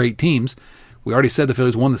two great teams. We already said the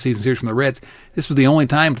Phillies won the season series from the Reds. This was the only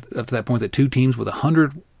time up to that point that two teams with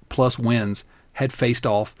 100-plus wins had faced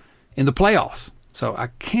off in the playoffs. So I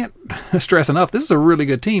can't stress enough, this is a really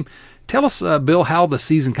good team. Tell us, Bill, how the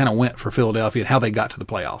season kind of went for Philadelphia and how they got to the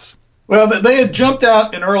playoffs. Well, they had jumped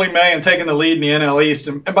out in early May and taken the lead in the NL East.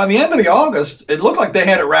 And by the end of the August, it looked like they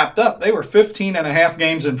had it wrapped up. They were 15 and a half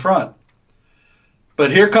games in front.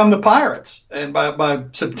 But here come the Pirates. And by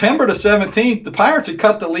September the 17th, the Pirates had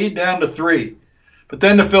cut the lead down to 3. But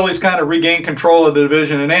then the Phillies kind of regained control of the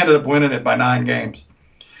division and ended up winning it by 9 games.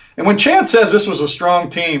 And when Chance says this was a strong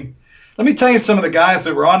team, let me tell you some of the guys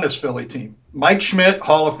that were on this Philly team. Mike Schmidt,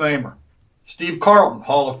 Hall of Famer. Steve Carlton,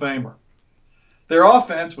 Hall of Famer. Their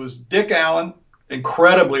offense was Dick Allen,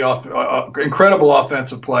 incredible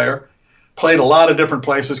offensive player. Played a lot of different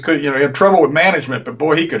places. He had trouble with management, but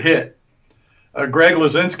boy, he could hit. Greg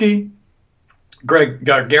Luzinski,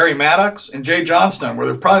 Gary Maddox, and Jay Johnstone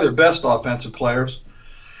were probably their best offensive players.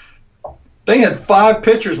 They had 5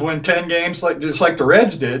 pitchers win 10 games, just like the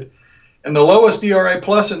Reds did, and the lowest ERA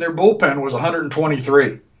plus in their bullpen was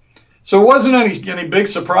 123. So it wasn't any big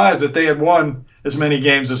surprise that they had won as many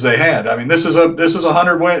games as they had. I mean, this is a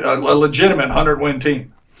 100-win, a legitimate 100-win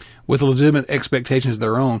team with legitimate expectations of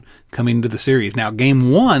their own coming into the series. Now,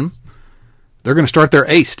 Game 1, they're going to start their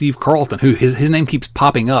ace, Steve Carlton, who his name keeps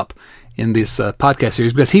popping up in this podcast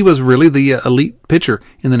series because he was really the elite pitcher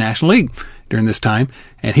in the National League during this time,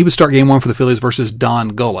 and he would start Game 1 for the Phillies versus Don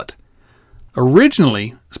Gullett.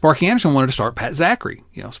 Originally, Sparky Anderson wanted to start Pat Zachary.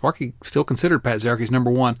 You know, Sparky still considered Pat Zachary's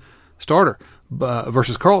number 1 starter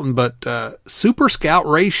versus Carlton, but Super Scout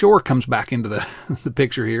Ray Shore comes back into the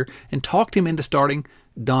picture here and talked him into starting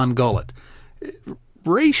Don Gullett.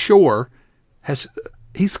 Ray Shore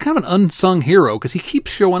he's kind of an unsung hero because he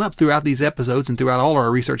keeps showing up throughout these episodes and throughout all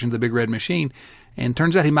our research into the Big Red Machine, and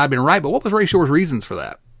turns out he might have been right, but what was Ray Shore's reasons for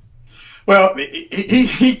that? Well,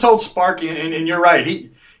 he told Sparky, and you're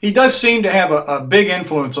right, he does seem to have a big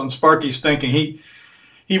influence on Sparky's thinking.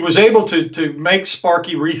 He was able to make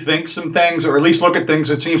Sparky rethink some things, or at least look at things,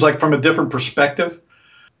 it seems like, from a different perspective.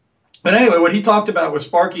 But anyway, what he talked about with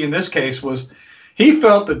Sparky in this case was he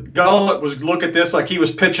felt that Gullett was look at this like he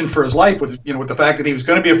was pitching for his life with the fact that he was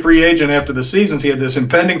going to be a free agent after the seasons. He had this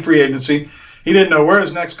impending free agency. He didn't know where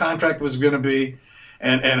his next contract was going to be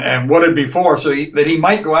and what it'd be for, so that he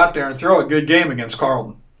might go out there and throw a good game against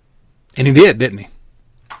Carlton. And he did, didn't he?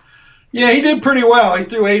 Yeah, he did pretty well. He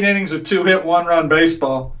threw 8 innings of 2-hit, 1-run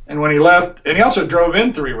baseball. And when he left, and he also drove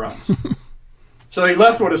in 3 runs. So he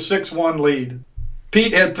left with a 6-1 lead.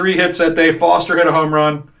 Pete had 3 hits that day. Foster hit a home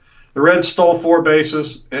run. The Reds stole 4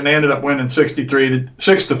 bases, and they ended up winning 6-3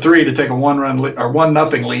 to take a 1-run or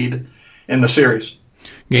 1-0 lead in the series.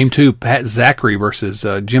 Game 2, Pat Zachary versus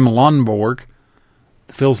Jim Lonborg.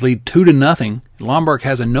 The Phils lead 2-0. Lonborg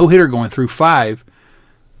has a no-hitter going through 5.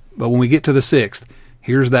 But when we get to the 6th,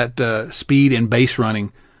 here's that speed and base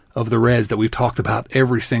running of the Reds that we've talked about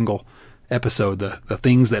every single episode, the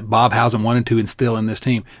things that Bob Howsam wanted to instill in this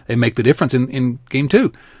team. They make the difference in Game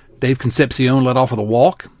 2. Dave Concepcion led off with a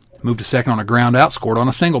walk, moved to second on a ground out, scored on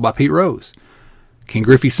a single by Pete Rose. Ken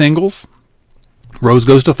Griffey singles, Rose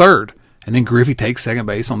goes to third, and then Griffey takes second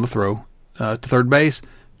base on the throw to third base.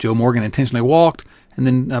 Joe Morgan intentionally walked, and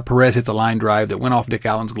then Perez hits a line drive that went off Dick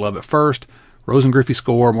Allen's glove at first. Rose and Griffey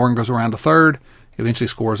score, Morgan goes around to third, eventually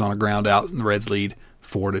scores on a ground out, and the Reds lead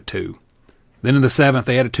 4-2. Then in the 7th,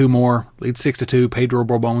 they added 2 more, lead 6-2. Pedro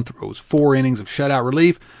Borbon throws 4 innings of shutout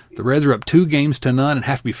relief. The Reds are up 2-0 and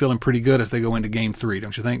have to be feeling pretty good as they go into Game 3,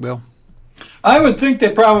 don't you think, Bill? I would think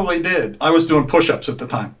they probably did. I was doing push-ups at the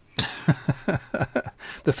time.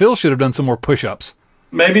 The Phils should have done some more push-ups.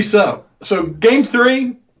 Maybe so. So Game 3,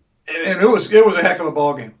 and it was a heck of a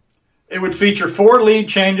ball game. It would feature 4 lead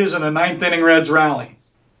changes and a 9th-inning Reds rally.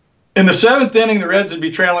 In the 7th inning, the Reds would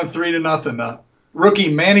be trailing 3-0.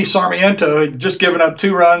 Rookie Manny Sarmiento had just given up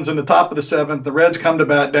 2 runs in the top of the 7th. The Reds come to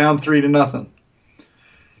bat down 3-0.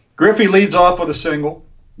 Griffey leads off with a single.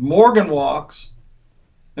 Morgan walks.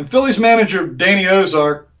 And Phillies manager Danny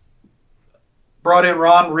Ozark brought in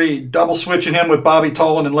Ron Reed, double switching him with Bobby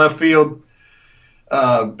Tolan in left field.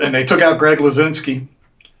 And they took out Greg Lazinski.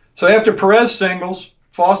 So after Perez singles,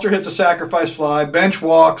 Foster hits a sacrifice fly, Bench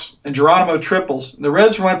walks, and Geronimo triples. The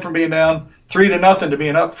Reds went from being down 3-0 to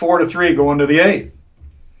being up 4-3 going to the 8th.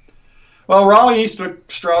 Well, Raleigh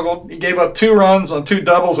Eastwick struggled. He gave up 2 runs on 2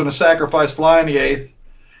 doubles and a sacrifice fly in the 8th.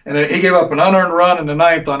 And he gave up an unearned run in the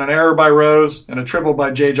 9th on an error by Rose and a triple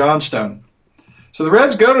by Jay Johnstone. So the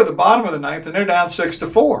Reds go to the bottom of the 9th, and they're down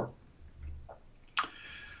 6-4.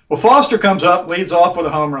 Well, Foster comes up, leads off with a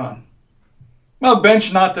home run. Well,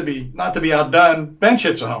 Bench, not to be outdone, Bench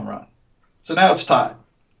hits a home run. So now it's tied.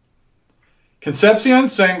 Concepcion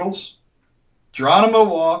singles, Geronimo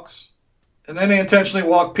walks, and then they intentionally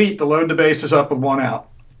walk Pete to load the bases up with 1 out.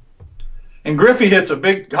 And Griffey hits a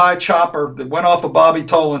big high chopper that went off of Bobby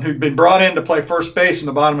Tolan, who'd been brought in to play first base in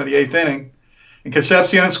the bottom of the 8th inning. And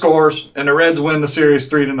Concepcion scores, and the Reds win the series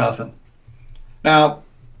 3-0. Now,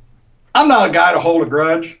 I'm not a guy to hold a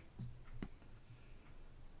grudge,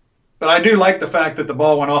 but I do like the fact that the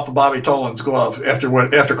ball went off of Bobby Tolan's glove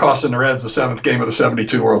after costing the Reds the 7th game of the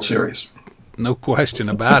 72 World Series. No question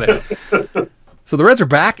about it. So the Reds are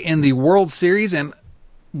back in the World Series, and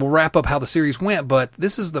we'll wrap up how the series went, but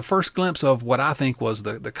this is the first glimpse of what I think was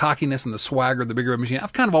the cockiness and the swagger of the Big Red Machine.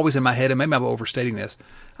 I've kind of always in my head, and maybe I'm overstating this,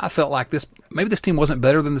 I felt like maybe this team wasn't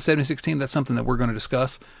better than the 76 team. That's something that we're going to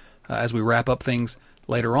discuss as we wrap up things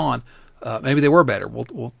later on. Maybe they were better.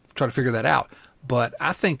 We'll try to figure that out. But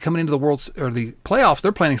I think coming into the playoffs,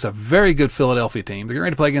 they're playing against a very good Philadelphia team. They're getting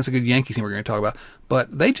ready to play against a good Yankees team we're going to talk about.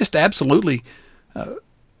 But they just absolutely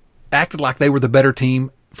acted like they were the better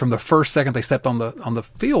team from the first second they stepped on the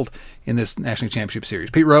field in this National League Championship Series.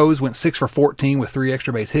 Pete Rose went 6 for 14 with 3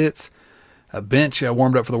 extra base hits. Bench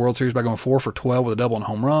warmed up for the World Series by going 4 for 12 with a double and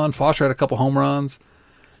home run. Foster had a couple home runs.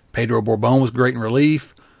 Pedro Bourbon was great in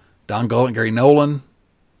relief. Don Gullett and Gary Nolan,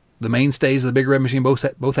 the mainstays of the Big Red Machine, both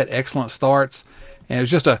had excellent starts. And it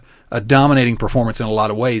was just a dominating performance in a lot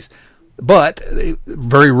of ways. But a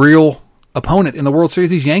very real opponent in the World Series,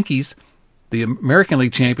 these Yankees, the American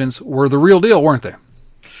League champions, were the real deal, weren't they?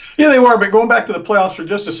 Yeah, they were. But going back to the playoffs for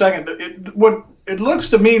just a second, what it looks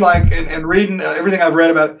to me like, and reading everything I've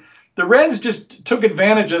read about it, the Reds just took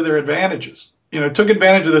advantage of their advantages. Took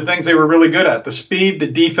advantage of the things they were really good at: the speed, the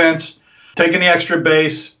defense, taking the extra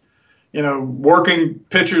base, working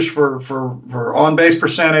pitchers for on base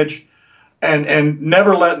percentage, and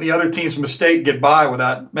never letting the other team's mistake get by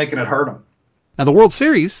without making it hurt them. Now, the World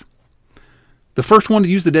Series, the first one to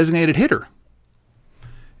use the designated hitter.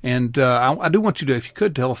 And I do want you to, if you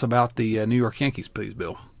could, tell us about the New York Yankees, please,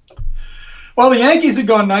 Bill. Well, the Yankees had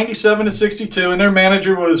gone 97-62, and their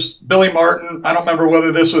manager was Billy Martin. I don't remember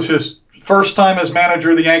whether this was his first time as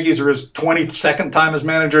manager of the Yankees or his 22nd time as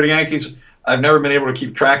manager of the Yankees. I've never been able to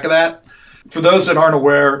keep track of that. For those that aren't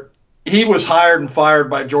aware, he was hired and fired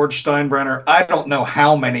by George Steinbrenner, I don't know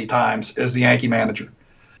how many times, as the Yankee manager.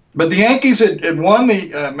 But the Yankees had won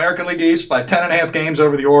the American League East by 10.5 games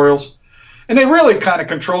over the Orioles. And they really kind of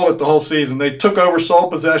controlled it the whole season. They took over sole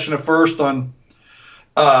possession of first on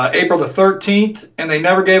April the 13th, and they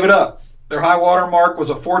never gave it up. Their high water mark was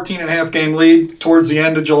a 14.5 game lead towards the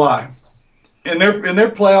end of July. In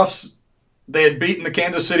their playoffs, they had beaten the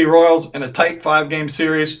Kansas City Royals in a tight 5-game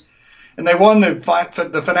series, and they won the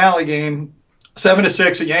finale game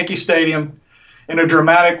 7-6 at Yankee Stadium in a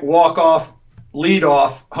dramatic walk-off,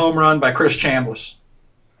 lead-off home run by Chris Chambliss.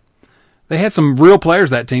 They had some real players,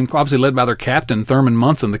 that team, obviously led by their captain, Thurman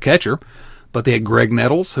Munson, the catcher. But they had Greg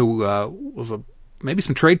Nettles, who was maybe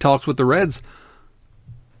some trade talks with the Reds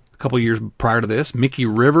a couple of years prior to this. Mickey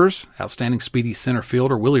Rivers, outstanding speedy center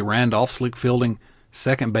fielder. Willie Randolph, slick fielding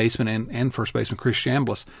second baseman and first baseman Chris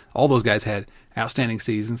Chambliss. All those guys had outstanding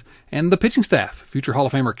seasons. And the pitching staff, future Hall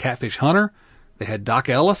of Famer Catfish Hunter. They had Doc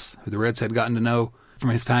Ellis, who the Reds had gotten to know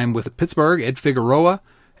from his time with Pittsburgh, Ed Figueroa,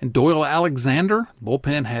 and Doyle Alexander.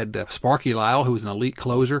 Bullpen had Sparky Lyle, who was an elite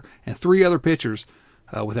closer, and 3 other pitchers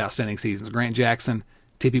with outstanding seasons: Grant Jackson,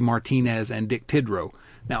 Tippy Martinez, and Dick Tidrow.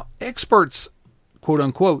 Now, experts, quote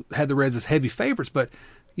unquote, had the Reds as heavy favorites, but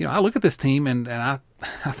I look at this team and I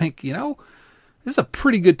think this is a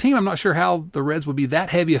pretty good team. I'm not sure how the Reds would be that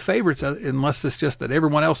heavy of favorites unless it's just that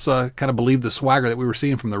everyone else kind of believed the swagger that we were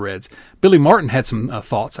seeing from the Reds. Billy Martin had some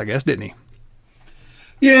thoughts, I guess, didn't he?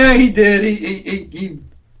 Yeah, he did. He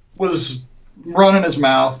was running his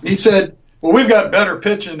mouth. He said, well, we've got better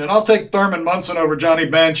pitching, and I'll take Thurman Munson over Johnny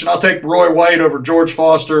Bench, and I'll take Roy White over George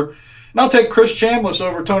Foster, and I'll take Chris Chambliss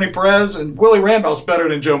over Tony Perez, and Willie Randolph's better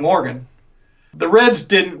than Joe Morgan. The Reds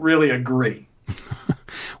didn't really agree.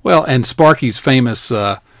 Well, and Sparky's famous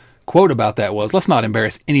quote about that was, let's not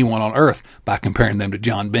embarrass anyone on earth by comparing them to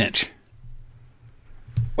John Bench.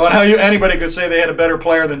 Well, and how anybody could say they had a better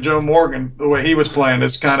player than Joe Morgan the way he was playing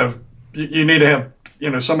is kind of, you need to have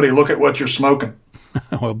somebody look at what you're smoking.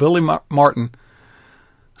 Well, Billy Martin,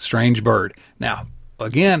 strange bird. Now,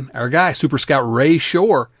 again, our guy, Super Scout Ray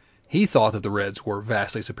Shore, he thought that the Reds were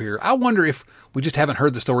vastly superior. I wonder if we just haven't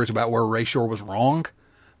heard the stories about where Ray Shore was wrong,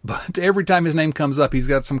 but every time his name comes up, he's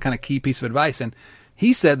got some kind of key piece of advice, and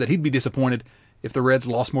he said that he'd be disappointed if the Reds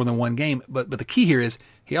lost more than one game. But the key here is,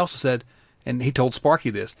 he also said, and he told Sparky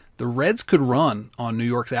this, the Reds could run on New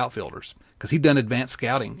York's outfielders, because he'd done advanced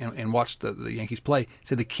scouting and watched the Yankees play. He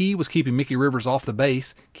said the key was keeping Mickey Rivers off the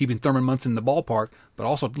base, keeping Thurman Munson in the ballpark, but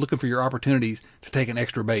also looking for your opportunities to take an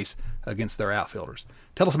extra base against their outfielders.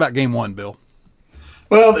 Tell us about Game 1, Bill.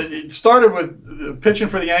 Well, it started with pitching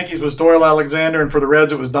for the Yankees was Doyle Alexander, and for the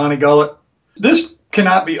Reds it was Donnie Gullett. This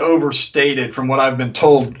cannot be overstated from what I've been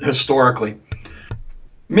told historically.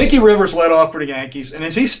 Mickey Rivers led off for the Yankees, and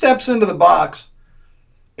as he steps into the box,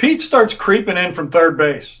 Pete starts creeping in from third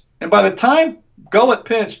base. And by the time Gullett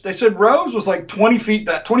pitched, they said Rose was like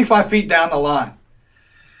 25 feet down the line.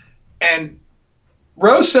 And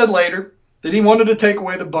Rose said later that he wanted to take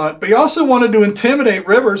away the bunt, but he also wanted to intimidate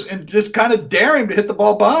Rivers and just kind of dare him to hit the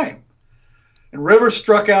ball by him. And Rivers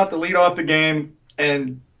struck out to lead off the game,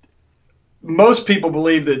 and most people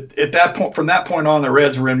believe that at that point, from that point on, the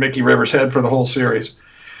Reds were in Mickey Rivers' head for the whole series.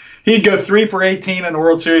 He'd go 3 for 18 in the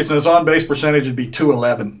World Series, and his on-base percentage would be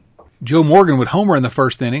 .211. Joe Morgan would homer in the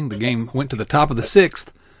first inning. The game went to the top of the 6th,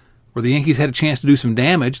 where the Yankees had a chance to do some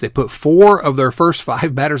damage. They put 4 of their first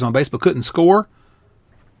 5 batters on base but couldn't score.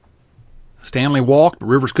 Stanley walked, but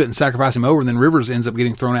Rivers couldn't sacrifice him over, and then Rivers ends up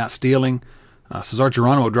getting thrown out stealing. Cesar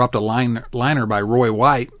Geronimo dropped a liner by Roy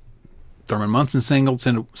White. Thurman Munson singled,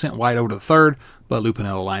 sent White over to the third, but Lou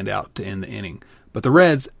Piniella lined out to end the inning. But the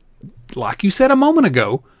Reds, like you said a moment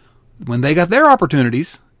ago, when they got their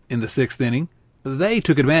opportunities in the sixth inning, they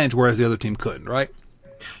took advantage, whereas the other team couldn't, right?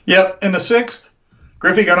 Yep. In the sixth,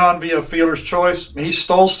 Griffey got on via fielder's choice. He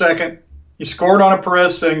stole second. He scored on a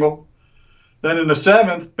Perez single. Then in the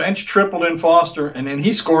seventh, Bench tripled in Foster, and then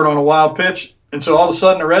he scored on a wild pitch. And so all of a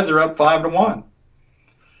sudden the Reds are up 5-1.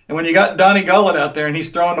 And when you got Donnie Gullett out there and he's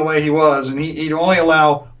throwing the way he was, and he'd only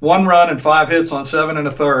allow 1 run and 5 hits on 7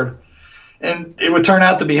 1/3, and it would turn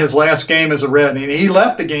out to be his last game as a Red. And he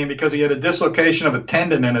left the game because he had a dislocation of a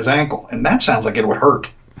tendon in his ankle, and that sounds like it would hurt.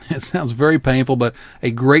 It sounds very painful, but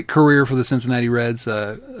a great career for the Cincinnati Reds.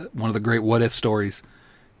 One of the great what-if stories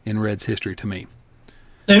in Reds history to me.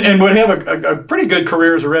 And would have a pretty good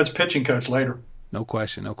career as a Reds pitching coach later. No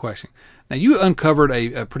question, no question. Now, you uncovered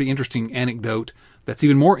a pretty interesting anecdote that's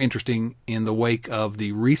even more interesting in the wake of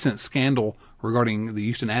the recent scandal regarding the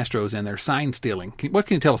Houston Astros and their sign stealing. What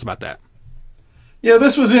can you tell us about that? Yeah,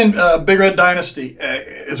 this was in Big Red Dynasty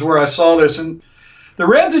is where I saw this. And the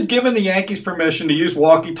Reds had given the Yankees permission to use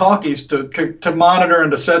walkie-talkies to monitor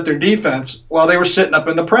and to set their defense while they were sitting up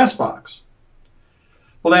in the press box.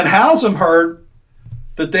 Well, then Howsam heard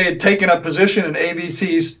that they had taken up position in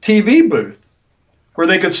ABC's TV booth, where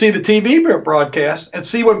they could see the TV broadcast and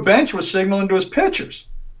see what Bench was signaling to his pitchers.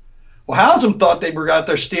 Well, Howsam thought they were out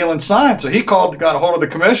there stealing signs, so he got a hold of the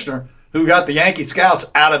commissioner, who got the Yankee scouts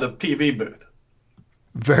out of the TV booth.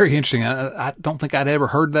 Very interesting. I don't think I'd ever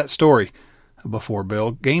heard that story before,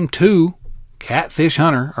 Bill. Game 2, Catfish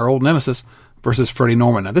Hunter, our old nemesis, versus Freddie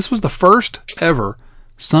Norman. Now, this was the first ever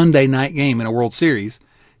Sunday night game in a World Series,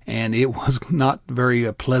 and it was not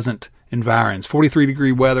very pleasant environs.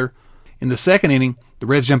 43-degree weather. In the second inning, the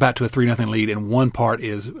Reds jump out to a 3-0 lead, and one part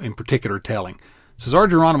is in particular telling. Cesar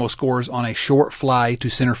Geronimo scores on a short fly to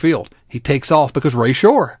center field. He takes off because Ray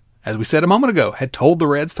Shore, as we said a moment ago, had told the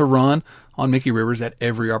Reds to run on Mickey Rivers at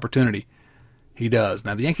every opportunity. He does.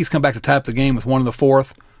 Now, the Yankees come back to tie up the game with 1 in the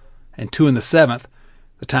fourth and 2 in the seventh.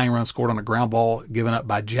 The tying run scored on a ground ball given up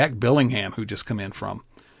by Jack Billingham, who just come in from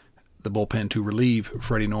the bullpen to relieve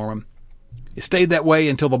Freddie Norman. It stayed that way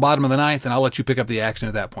until the bottom of the ninth, and I'll let you pick up the action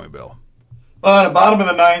at that point, Bill. At the bottom of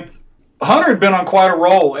the ninth, Hunter had been on quite a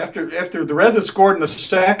roll. After the Reds had scored in the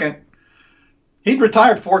second, he'd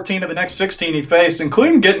retired 14 of the next 16 he faced,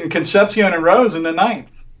 including getting Concepcion and Rose in the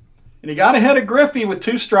ninth. And he got ahead of Griffey with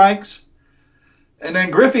 2 strikes, and then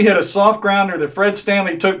Griffey hit a soft grounder that Fred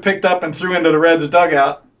Stanley picked up and threw into the Reds'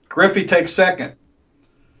 dugout. Griffey takes second.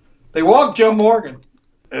 They walked Joe Morgan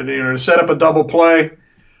to set up a double play,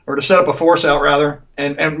 or to set up a force out, rather.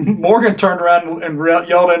 And Morgan turned around and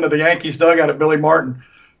yelled into the Yankees dugout at Billy Martin,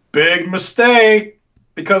 "Big mistake,"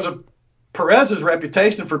 because of Perez's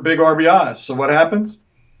reputation for big RBIs. So what happens?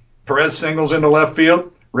 Perez singles into left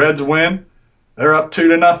field. Reds win. They're up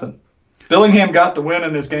 2-0. Billingham got the win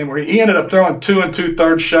in this game, where he ended up throwing 2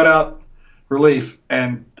 2/3 shutout relief.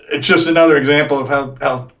 And it's just another example of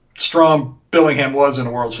how strong Billingham was in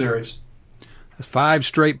the World Series. That's 5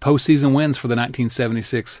 straight postseason wins for the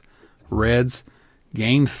 1976 Reds.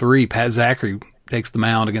 Game 3, Pat Zachary takes the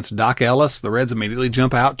mound against Doc Ellis. The Reds immediately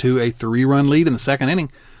jump out to a 3-run lead in the second inning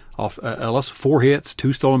off Ellis. 4 hits,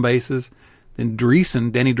 2 stolen bases. Then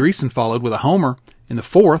Danny Dreesen followed with a homer in the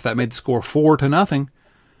fourth. That made the score 4-0.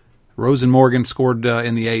 Rose and Morgan scored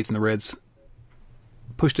in the eighth, and the Reds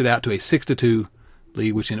pushed it out to a 6-2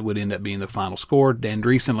 lead, which would end up being the final score. Dan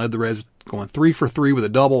Dreesen led the Reds, going 3 for 3 with a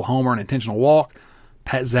double, homer, and intentional walk.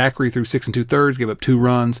 Pat Zachary threw 6 2/3, gave up 2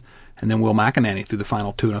 runs, and then Will McInerney threw the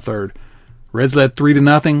final 2 1/3. Reds led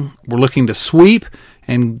 3-0. We're looking to sweep,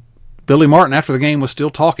 and Billy Martin after the game was still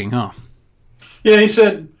talking, huh? Yeah, he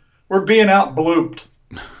said, "We're being out blooped."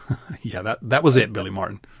 Yeah, that was it, Billy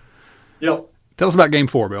Martin. Yep. Tell us about Game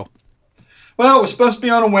 4, Bill. Well, it was supposed to be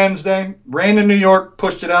on a Wednesday. Rain in New York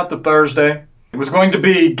pushed it out to Thursday. It was going to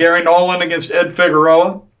be Gary Nolan against Ed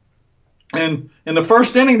Figueroa. And in the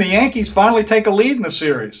first inning, the Yankees finally take a lead in the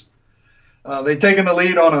series. They'd taken the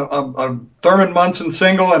lead on a Thurman Munson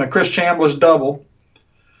single and a Chris Chambliss double.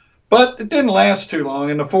 But it didn't last too long.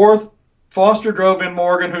 In the fourth, Foster drove in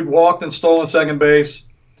Morgan, who'd walked and stolen second base.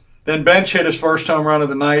 Then Bench hit his first home run of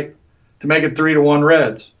the night to make it 3-1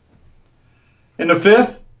 Reds. In the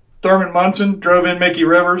fifth, Thurman Munson drove in Mickey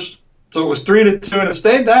Rivers. So it was 3-2, and it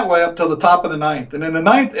stayed that way up till the top of the ninth. And in the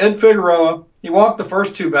ninth, Ed Figueroa, he walked the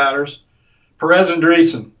first 2 batters, Perez and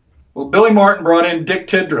Dreesen. Well, Billy Martin brought in Dick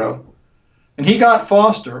Tidrow, and he got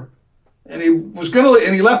Foster, and he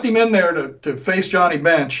left him in there to face Johnny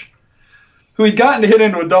Bench. who he'd gotten to hit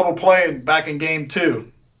into a double play back in Game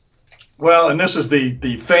 2. Well, and this is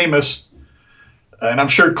the famous, and I'm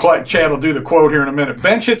sure Chad will do the quote here in a minute.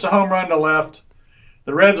 Bench hits a home run to left.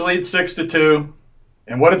 The Reds lead 6-2.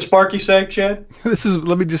 And what did Sparky say, Chad?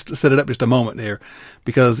 Let me just set it up just a moment here,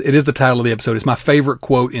 because it is the title of the episode. It's my favorite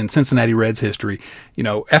quote in Cincinnati Reds history. You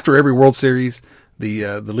know, after every World Series,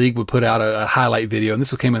 the league would put out a highlight video, and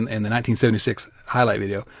this came in the 1976 highlight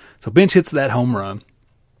video. So Bench hits that home run.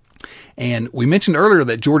 And we mentioned earlier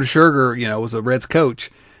that George Scherger, was a Reds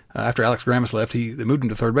coach. After Alex Grammas left, they moved him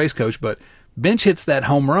to third base coach, but Bench hits that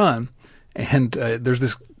home run, and there's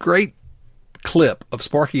this great clip of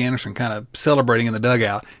Sparky Anderson kind of celebrating in the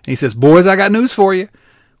dugout. And he says, "Boys, I got news for you.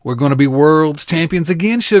 We're going to be world's champions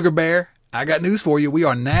again, Sugar Bear. I got news for you. We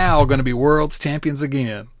are now going to be world's champions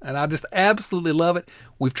again." And I just absolutely love it.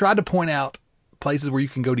 We've tried to point out places where you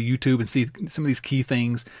can go to YouTube and see some of these key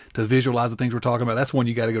things to visualize the things we're talking about. That's one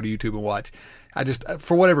you got to go to YouTube and watch.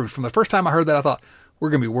 For whatever, from the first time I heard that, I thought, we're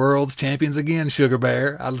going to be world's champions again, Sugar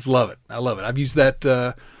Bear. I just love it. I love it. I've used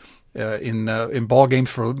that in ball games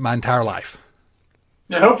for my entire life.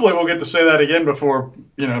 Yeah, hopefully we'll get to say that again before,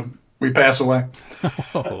 we pass away.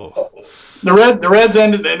 Oh. The Reds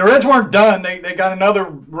ended, and the Reds weren't done. They got another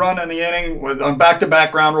run in the inning on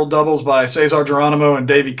back-to-back ground rule doubles by Cesar Geronimo and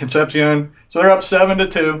Davey Concepcion. So they're up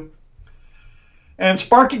 7-2. And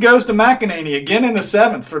Sparky goes to McEnany again in the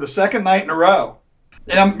 7th for the second night in a row.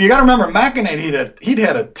 And you got to remember, McEnany, he'd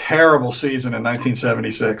had a terrible season in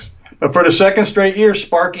 1976. But for the second straight year,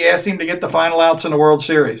 Sparky asked him to get the final outs in the World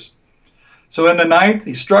Series. So in the 9th,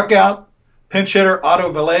 he struck out pinch hitter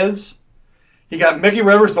Otto Velez. He got Mickey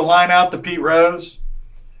Rivers to line out to Pete Rose.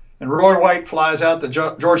 And Roy White flies out to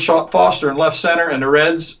George Foster in left center, and the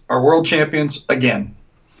Reds are world champions again.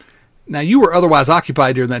 Now, you were otherwise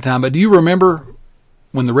occupied during that time, but do you remember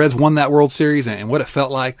when the Reds won that World Series and what it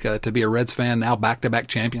felt like to be a Reds fan, now back-to-back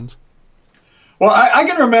champions? Well, I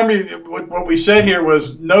can remember what we said here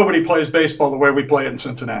was nobody plays baseball the way we play it in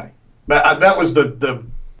Cincinnati. That was the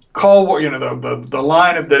call, the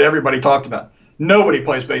line that everybody talked about. Nobody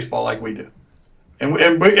plays baseball like we do. And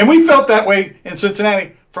we felt that way in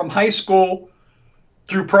Cincinnati from high school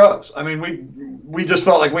through pros. I mean, we just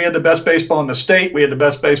felt like we had the best baseball in the state. We had the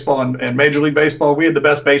best baseball in Major League Baseball. We had the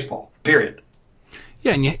best baseball, period.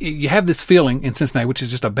 Yeah, and you have this feeling in Cincinnati, which is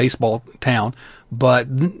just a baseball town, but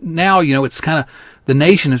now, it's kind of, the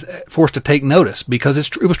nation is forced to take notice because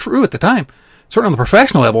it was true at the time. Certainly on the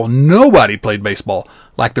professional level, nobody played baseball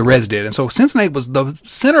like the Reds did. And so Cincinnati was the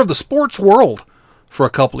center of the sports world for a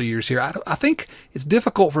couple of years here. I think it's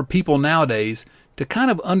difficult for people nowadays to kind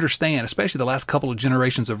of understand, especially the last couple of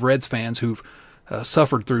generations of Reds fans who've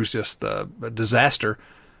suffered through just a disaster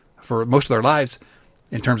for most of their lives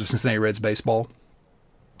in terms of Cincinnati Reds baseball.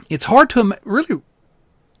 It's hard to really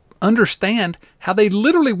understand how they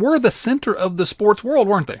literally were the center of the sports world,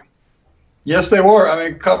 weren't they? Yes, they were. I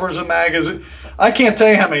mean, covers of magazines. I can't tell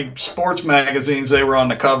you how many sports magazines they were on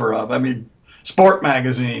the cover of. I mean, Sport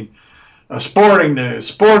Magazine, Sporting News,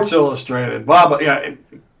 Sports Illustrated, blah, blah. Yeah,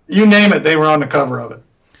 you name it, they were on the cover of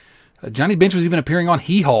it. Johnny Bench was even appearing on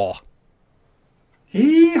Hee Haw.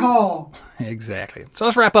 Hee Haw. Exactly. So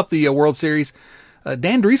let's wrap up the World Series.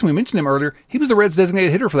 Dan Dreesen, we mentioned him earlier. He was the Reds'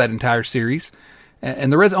 designated hitter for that entire series.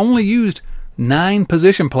 And the Reds only used 9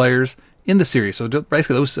 position players in the series. So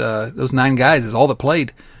basically those 9 guys is all that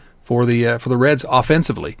played for the Reds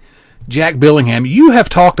offensively. Jack Billingham, you have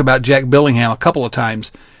talked about Jack Billingham a couple of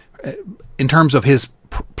times in terms of his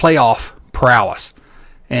playoff prowess.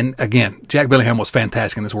 And again, Jack Billingham was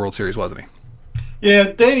fantastic in this World Series, wasn't he?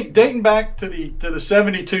 Yeah, dating back to the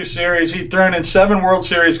 72 series, he'd thrown in 7 World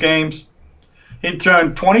Series games. He'd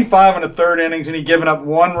thrown 25 in the third innings, and he'd given up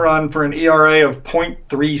 1 run for an ERA of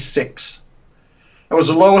 .36. It was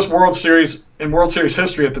the lowest World Series in World Series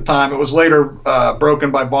history at the time. It was later broken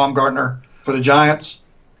by Baumgartner for the Giants.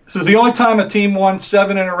 This is the only time a team won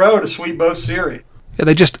 7 in a row to sweep both series. Yeah,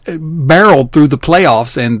 they just barreled through the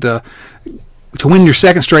playoffs, and to win your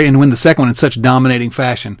second straight and win the second one in such dominating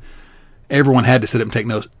fashion, everyone had to sit up and take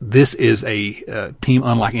notes. This is a team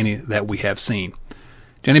unlike any that we have seen.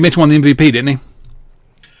 Johnny Bench won the MVP, didn't he?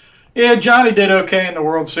 Yeah, Johnny did okay in the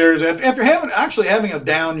World Series. After having a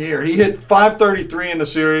down year, he hit .533 in the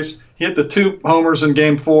series. He hit the 2 homers in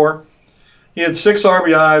Game 4. He had 6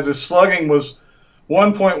 RBIs. His slugging was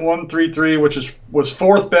 .133, which was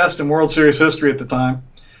 4th best in World Series history at the time.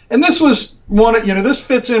 And this was this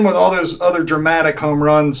fits in with all those other dramatic home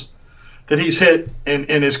runs that he's hit in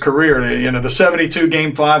his career. The 72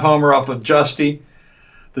 Game 5 homer off of Justy,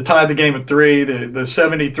 that tied the game at 3. The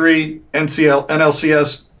 73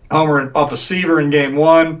 NLCS homer off of Seaver in Game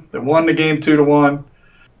 1 that won the game 2-1.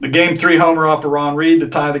 the Game 3 homer off of Ron Reed to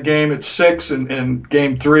tie the game at 6 in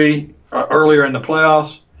Game 3 earlier in the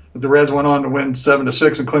playoffs. The Reds went on to win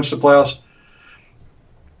 7-6 and clinch the playoffs.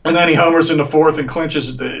 And then he homers in the 4th and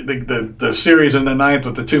clinches the series in the 9th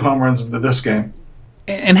with the 2 home runs into this game.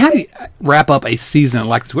 And how do you wrap up a season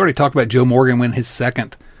like this? We already talked about Joe Morgan winning his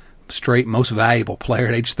 2nd straight most valuable player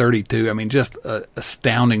at age 32. I mean, just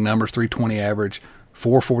astounding numbers, 320 average,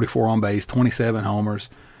 444 on base, 27 homers,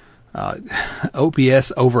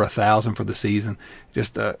 OPS over 1,000 for the season.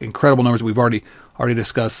 Just incredible numbers. We've already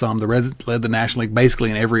discussed some. The Reds led the National League basically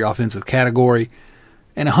in every offensive category,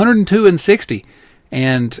 and 102-60.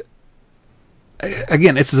 And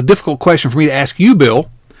again, it's a difficult question for me to ask you, Bill.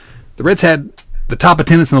 The Reds had the top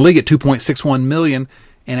attendance in the league at 2.61 million.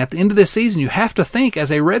 And at the end of this season, you have to think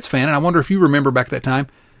as a Reds fan, and I wonder if you remember back that time,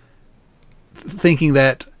 thinking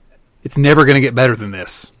that it's never going to get better than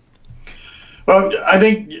this. Well, I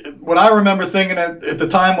think what I remember thinking at the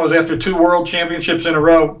time was after 2 world championships in a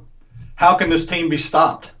row, how can this team be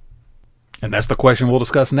stopped? And that's the question we'll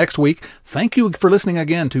discuss next week. Thank you for listening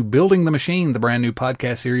again to Building the Machine, the brand new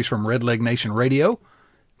podcast series from Redleg Nation Radio.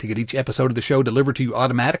 To get each episode of the show delivered to you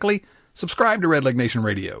automatically, subscribe to Redleg Nation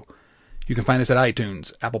Radio. You can find us at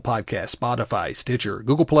iTunes, Apple Podcasts, Spotify, Stitcher,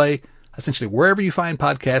 Google Play. Essentially, wherever you find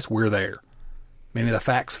podcasts, we're there. Many of the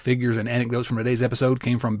facts, figures, and anecdotes from today's episode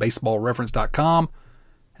came from BaseballReference.com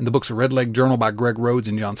and the books of Redleg Journal by Greg Rhodes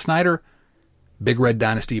and John Snyder, Big Red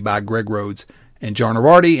Dynasty by Greg Rhodes and Jar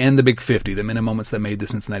Narardi, and The Big 50, The Minute Moments That Made the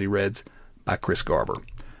Cincinnati Reds by Chris Garber.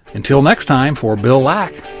 Until next time, for Bill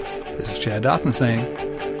Lack, this is Chad Dotson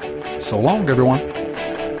saying, so long, everyone.